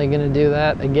definitely gonna do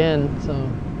that again. So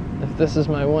if this is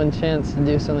my one chance to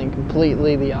do something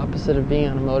completely the opposite of being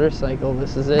on a motorcycle,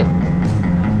 this is it.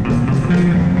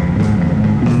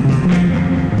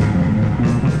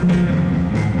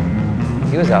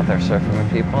 He was out there surfing with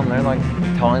people and they're like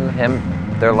telling him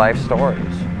their life stories.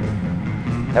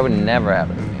 That would never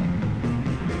happen to me.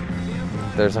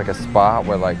 There's like a spot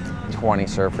where like 20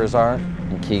 surfers are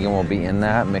and Keegan will be in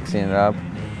that, mixing it up.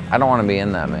 I don't want to be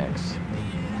in that mix.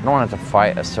 I don't want to have to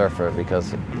fight a surfer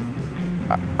because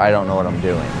I don't know what I'm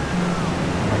doing.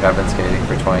 Like I've been skating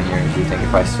for 20 years. You think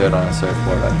if I stood on a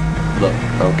surfboard I'd look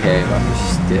okay, but I'm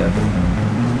just stiff.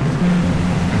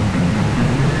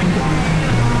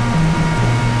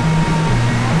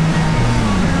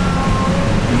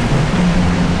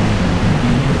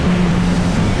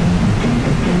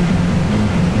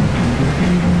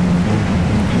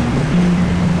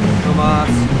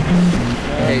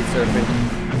 I hate surfing.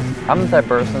 I'm the type of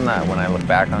person that when I look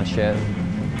back on shit,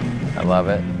 I love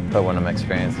it. But when I'm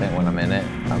experiencing it, when I'm in it,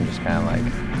 I'm just kind of like,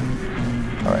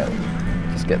 all right,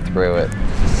 just get through it.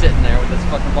 Just sitting there with this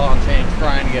fucking ball and chain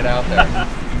trying to get out there.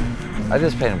 I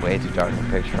just painted way too dark a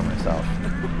picture of myself.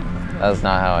 That's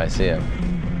not how I see it.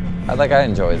 I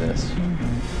enjoy this.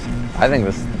 I think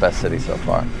this is the best city so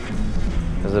far.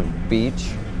 There's a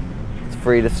beach, it's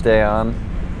free to stay on,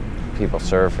 people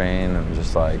surfing, and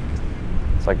just like,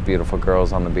 it's like beautiful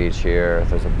girls on the beach here.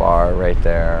 There's a bar right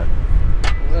there.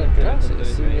 I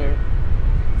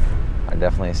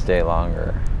definitely stay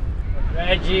longer.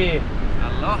 Reggie.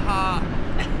 Aloha.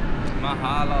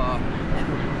 Mahalo.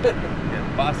 Que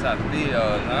pasa,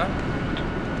 tío, huh?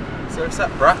 So what's up,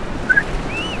 bruh?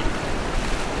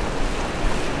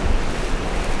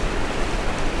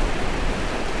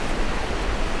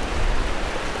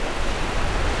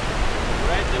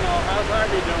 Reginald, how's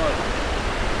Artie doing?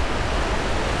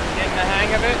 Getting the hang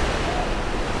of it?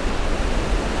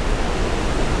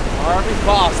 Harvey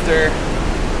Foster.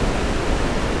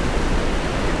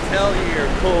 I can tell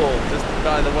you're cool just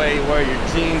by the way you wear your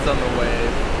jeans on the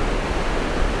wave.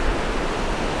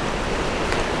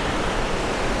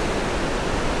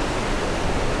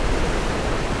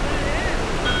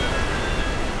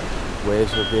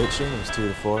 Waves were bitching, it was 2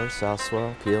 to 4, south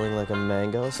swell, peeling like a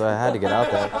mango, so I had to get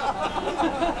out there.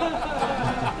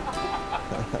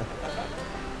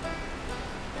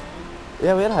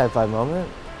 Yeah, we had a high five moment.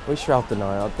 We shrouded the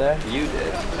gnar out there. You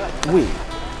did. We. It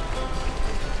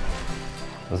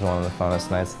was one of the funnest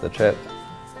nights of the trip.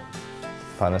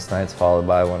 Funnest nights followed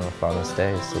by one of the funnest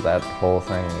days, so that whole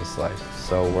thing was like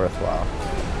so worthwhile.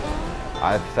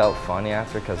 I felt funny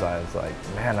after because I was like,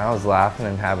 man, I was laughing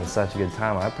and having such a good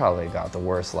time. I probably got the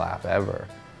worst laugh ever.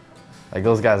 Like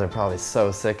those guys are probably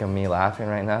so sick of me laughing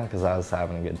right now because I was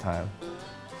having a good time.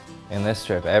 In this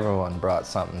trip, everyone brought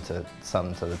something to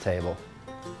the table.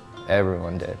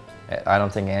 Everyone did. I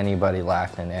don't think anybody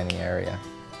lacked in any area.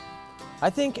 I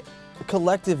think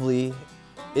collectively,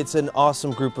 it's an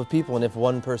awesome group of people, and if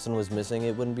one person was missing,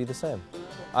 it wouldn't be the same.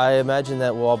 I imagine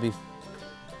that we'll all be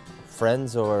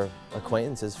friends or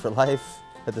acquaintances for life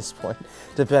at this point,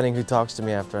 depending who talks to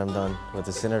me after I'm done with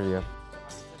this interview.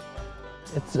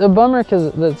 It's a bummer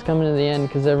because that's coming to the end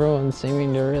because everyone's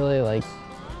seeming to really like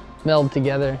meld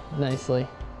together nicely.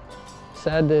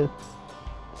 Sad to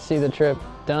see the trip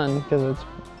done because it's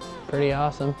pretty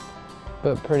awesome,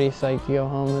 but pretty psyched to go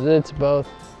home. It's both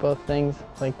things.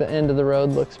 Like the end of the road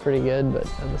looks pretty good, but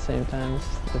at the same time,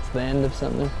 it's the end of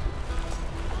something.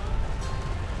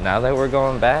 Now that we're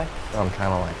going back, I'm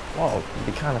kind of like, whoa, it'd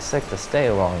be kind of sick to stay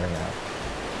longer now.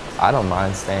 I don't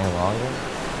mind staying longer.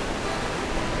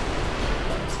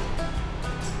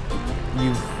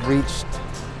 you've reached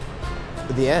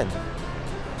the end.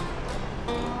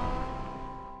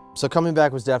 So coming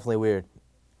back was definitely weird,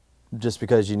 just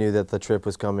because you knew that the trip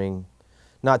was coming,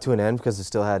 not to an end, because it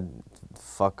still had,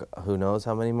 who knows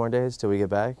how many more days till we get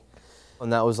back.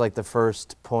 And that was like the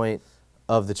first point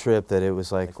of the trip that it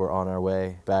was like we're on our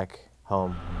way back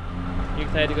home. You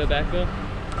excited to go back, Bill?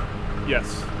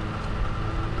 Yes.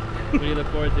 What do you look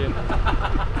forward to?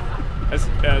 As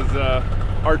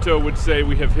Arto would say,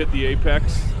 we have hit the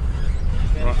apex.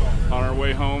 On our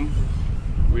way home,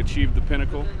 we achieved the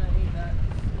pinnacle.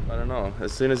 I don't know.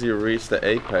 As soon as you reach the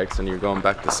apex and you're going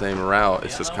back the same route,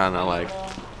 it's just kind of like,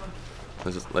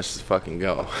 let's just fucking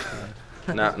go.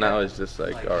 Now it's just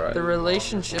like, all right. The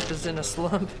relationship is in a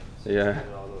slump. Yeah.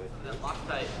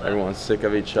 Everyone's sick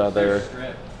of each other.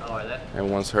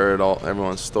 Everyone's heard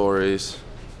everyone's stories.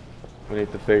 We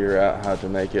need to figure out how to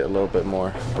make it a little bit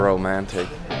more romantic.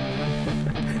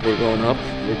 We're going up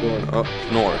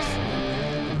north.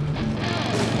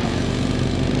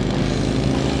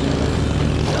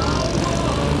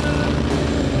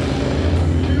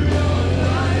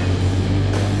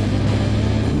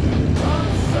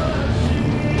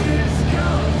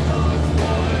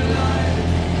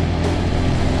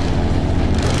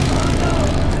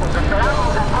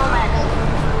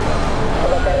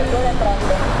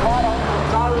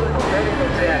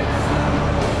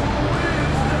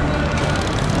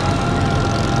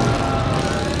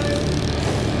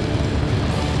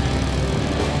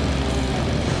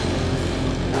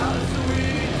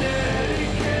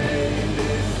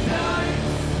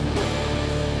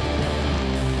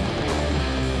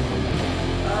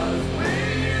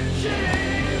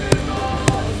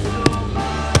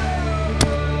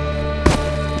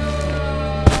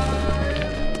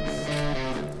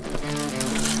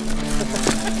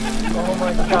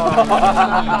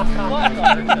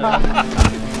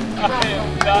 I am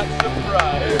not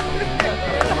surprised.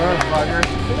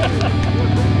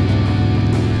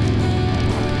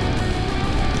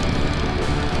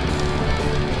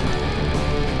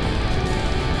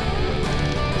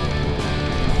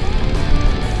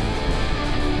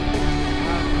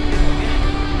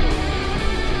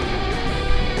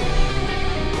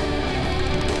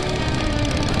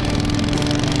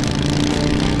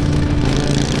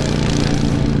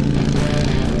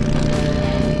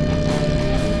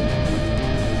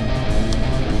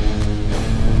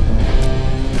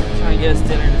 Get us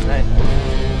dinner tonight.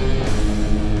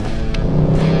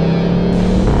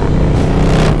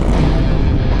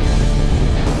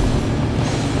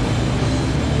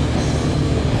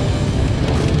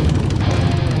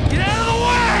 Get out of the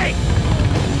way!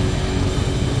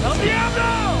 El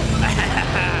Diablo!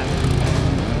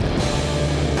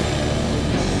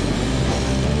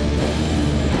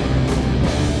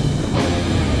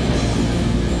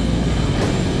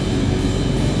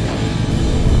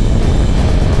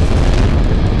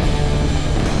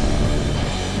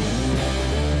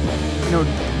 You know,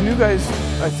 new guys,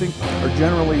 I think, are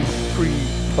generally pretty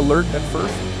alert at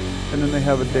first, and then they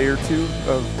have a day or two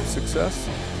of success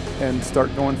and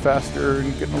start going faster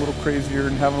and getting a little crazier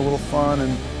and having a little fun,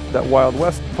 and that Wild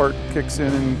West part kicks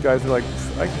in and guys are like,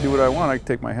 I can do what I want, I can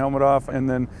take my helmet off, and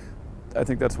then I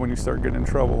think that's when you start getting in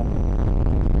trouble.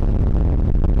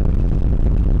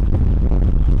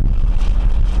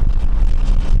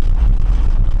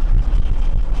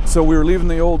 So we were leaving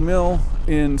the old mill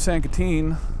in San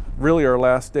Quintin, really our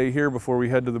last day here before we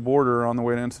head to the border on the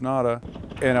way to Ensenada.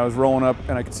 And I was rolling up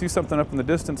and I could see something up in the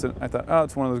distance and I thought, oh,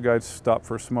 it's one of those guys stopped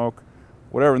for a smoke,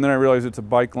 whatever. And then I realized it's a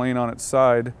bike laying on its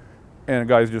side and a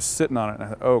guy's just sitting on it. And I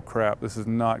thought, oh crap, this is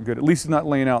not good. At least he's not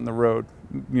laying out in the road.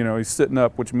 You know, he's sitting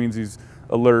up, which means he's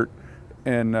alert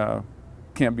and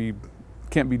can't be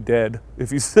dead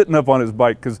if he's sitting up on his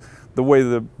bike, because the way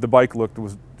the bike looked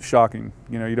was shocking.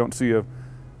 You know, you don't see a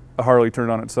Harley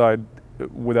turned on its side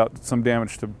without some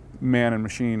damage to man and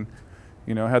machine.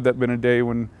 You know, had that been a day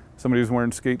when somebody was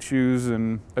wearing skate shoes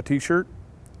and a t-shirt,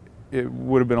 it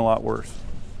would have been a lot worse.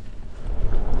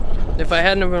 If I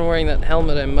hadn't have been wearing that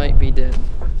helmet, I might be dead.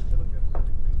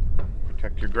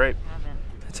 Protect your grape.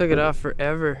 I took it off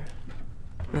forever.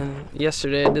 And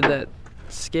yesterday I did that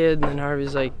skid and then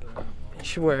Harvey's like, you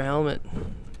should wear a helmet.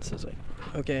 So I was like,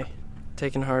 okay,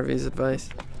 taking Harvey's advice.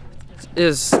 It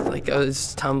was like, I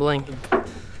was tumbling.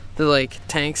 The like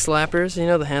tank slappers, you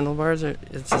know, the handlebars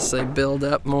it's just like build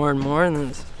up more and more, and then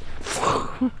it's,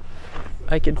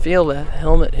 I could feel that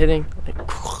helmet hitting, like,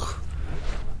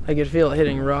 I could feel it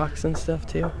hitting rocks and stuff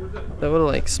too. That would have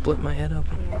like split my head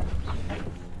open.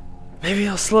 Maybe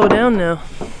I'll slow down now.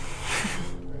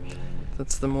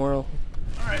 That's the moral.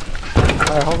 All right. All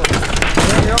right, hold on.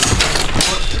 There you go.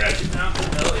 More stretch now.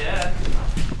 Hell yeah.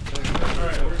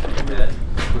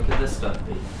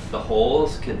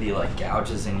 could be like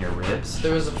gouges in your ribs.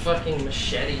 There was a fucking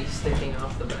machete sticking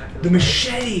off the back of The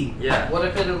machete! Yeah. What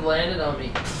if it had landed on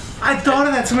me? I thought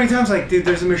of that so many times, like, dude,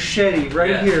 there's a machete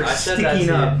right here sticking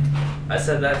up. I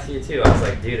said that to you too. I was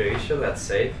like, dude, are you sure that's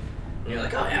safe? And you're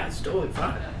like, oh yeah, it's totally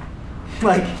fine.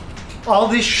 Like, all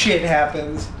this shit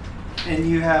happens, and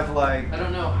you have like... I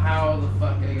don't know how the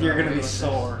fuck I got You're gonna away be with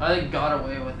sore. this. I like got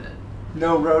away with it.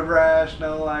 No road rash,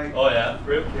 no like... Oh yeah,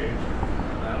 rib cage.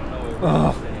 I don't know what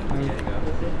Oh.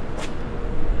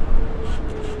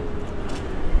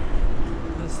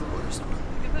 That's the worst one.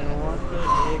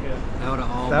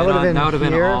 That would have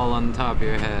been here. all on top of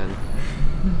your head.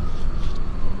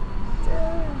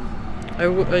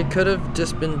 I could have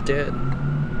just been dead.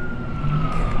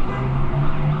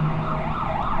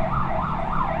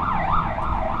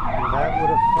 That would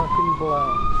have fucking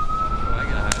blown.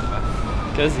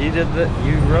 Because you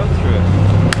rode through it.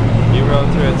 You rode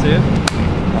through it too?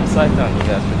 I'm psyched on you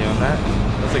guys for doing that.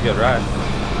 That's a good ride.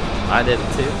 I did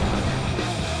it too.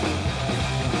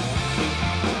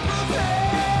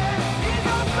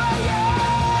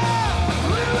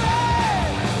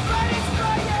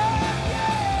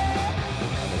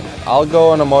 I'll go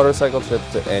on a motorcycle trip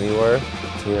to anywhere.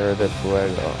 Tierra del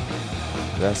Fuego.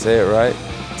 Did I say it right?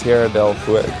 Tierra del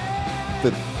Fuego.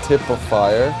 The tip of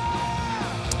fire.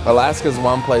 Alaska's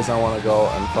one place I want to go,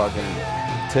 and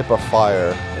fucking tip of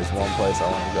fire is one place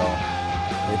I want to go.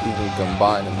 If you can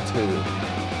combine them two,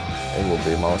 it will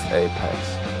be most apex.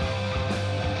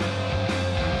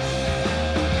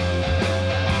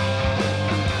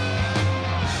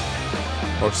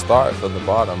 Or start from the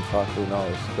bottom, fuck who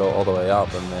knows, go all the way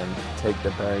up and then take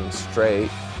the bearing straight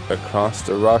across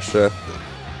to Russia,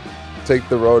 take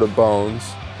the road of bones,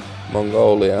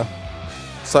 Mongolia,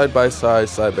 side by side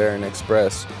Siberian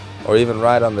Express, or even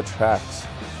ride on the tracks,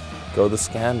 go to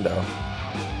Skando.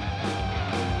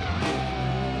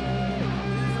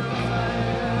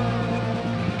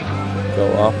 Go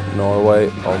up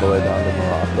Norway all the way down to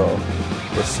Morocco,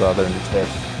 the southern tip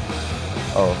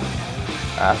of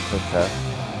Africa.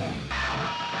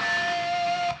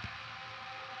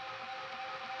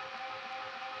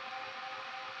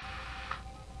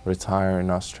 Retire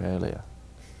in Australia.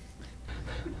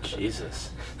 Jesus.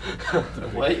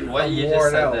 what you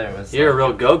just said there was... You're a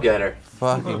real go-getter.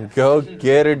 Fucking go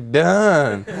get it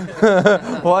done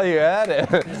while you're at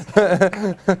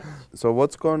it. So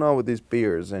what's going on with these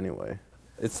beers anyway?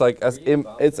 It's like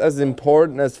it's as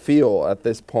important as fuel at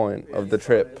this point of the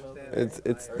trip.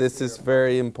 This is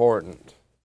very important.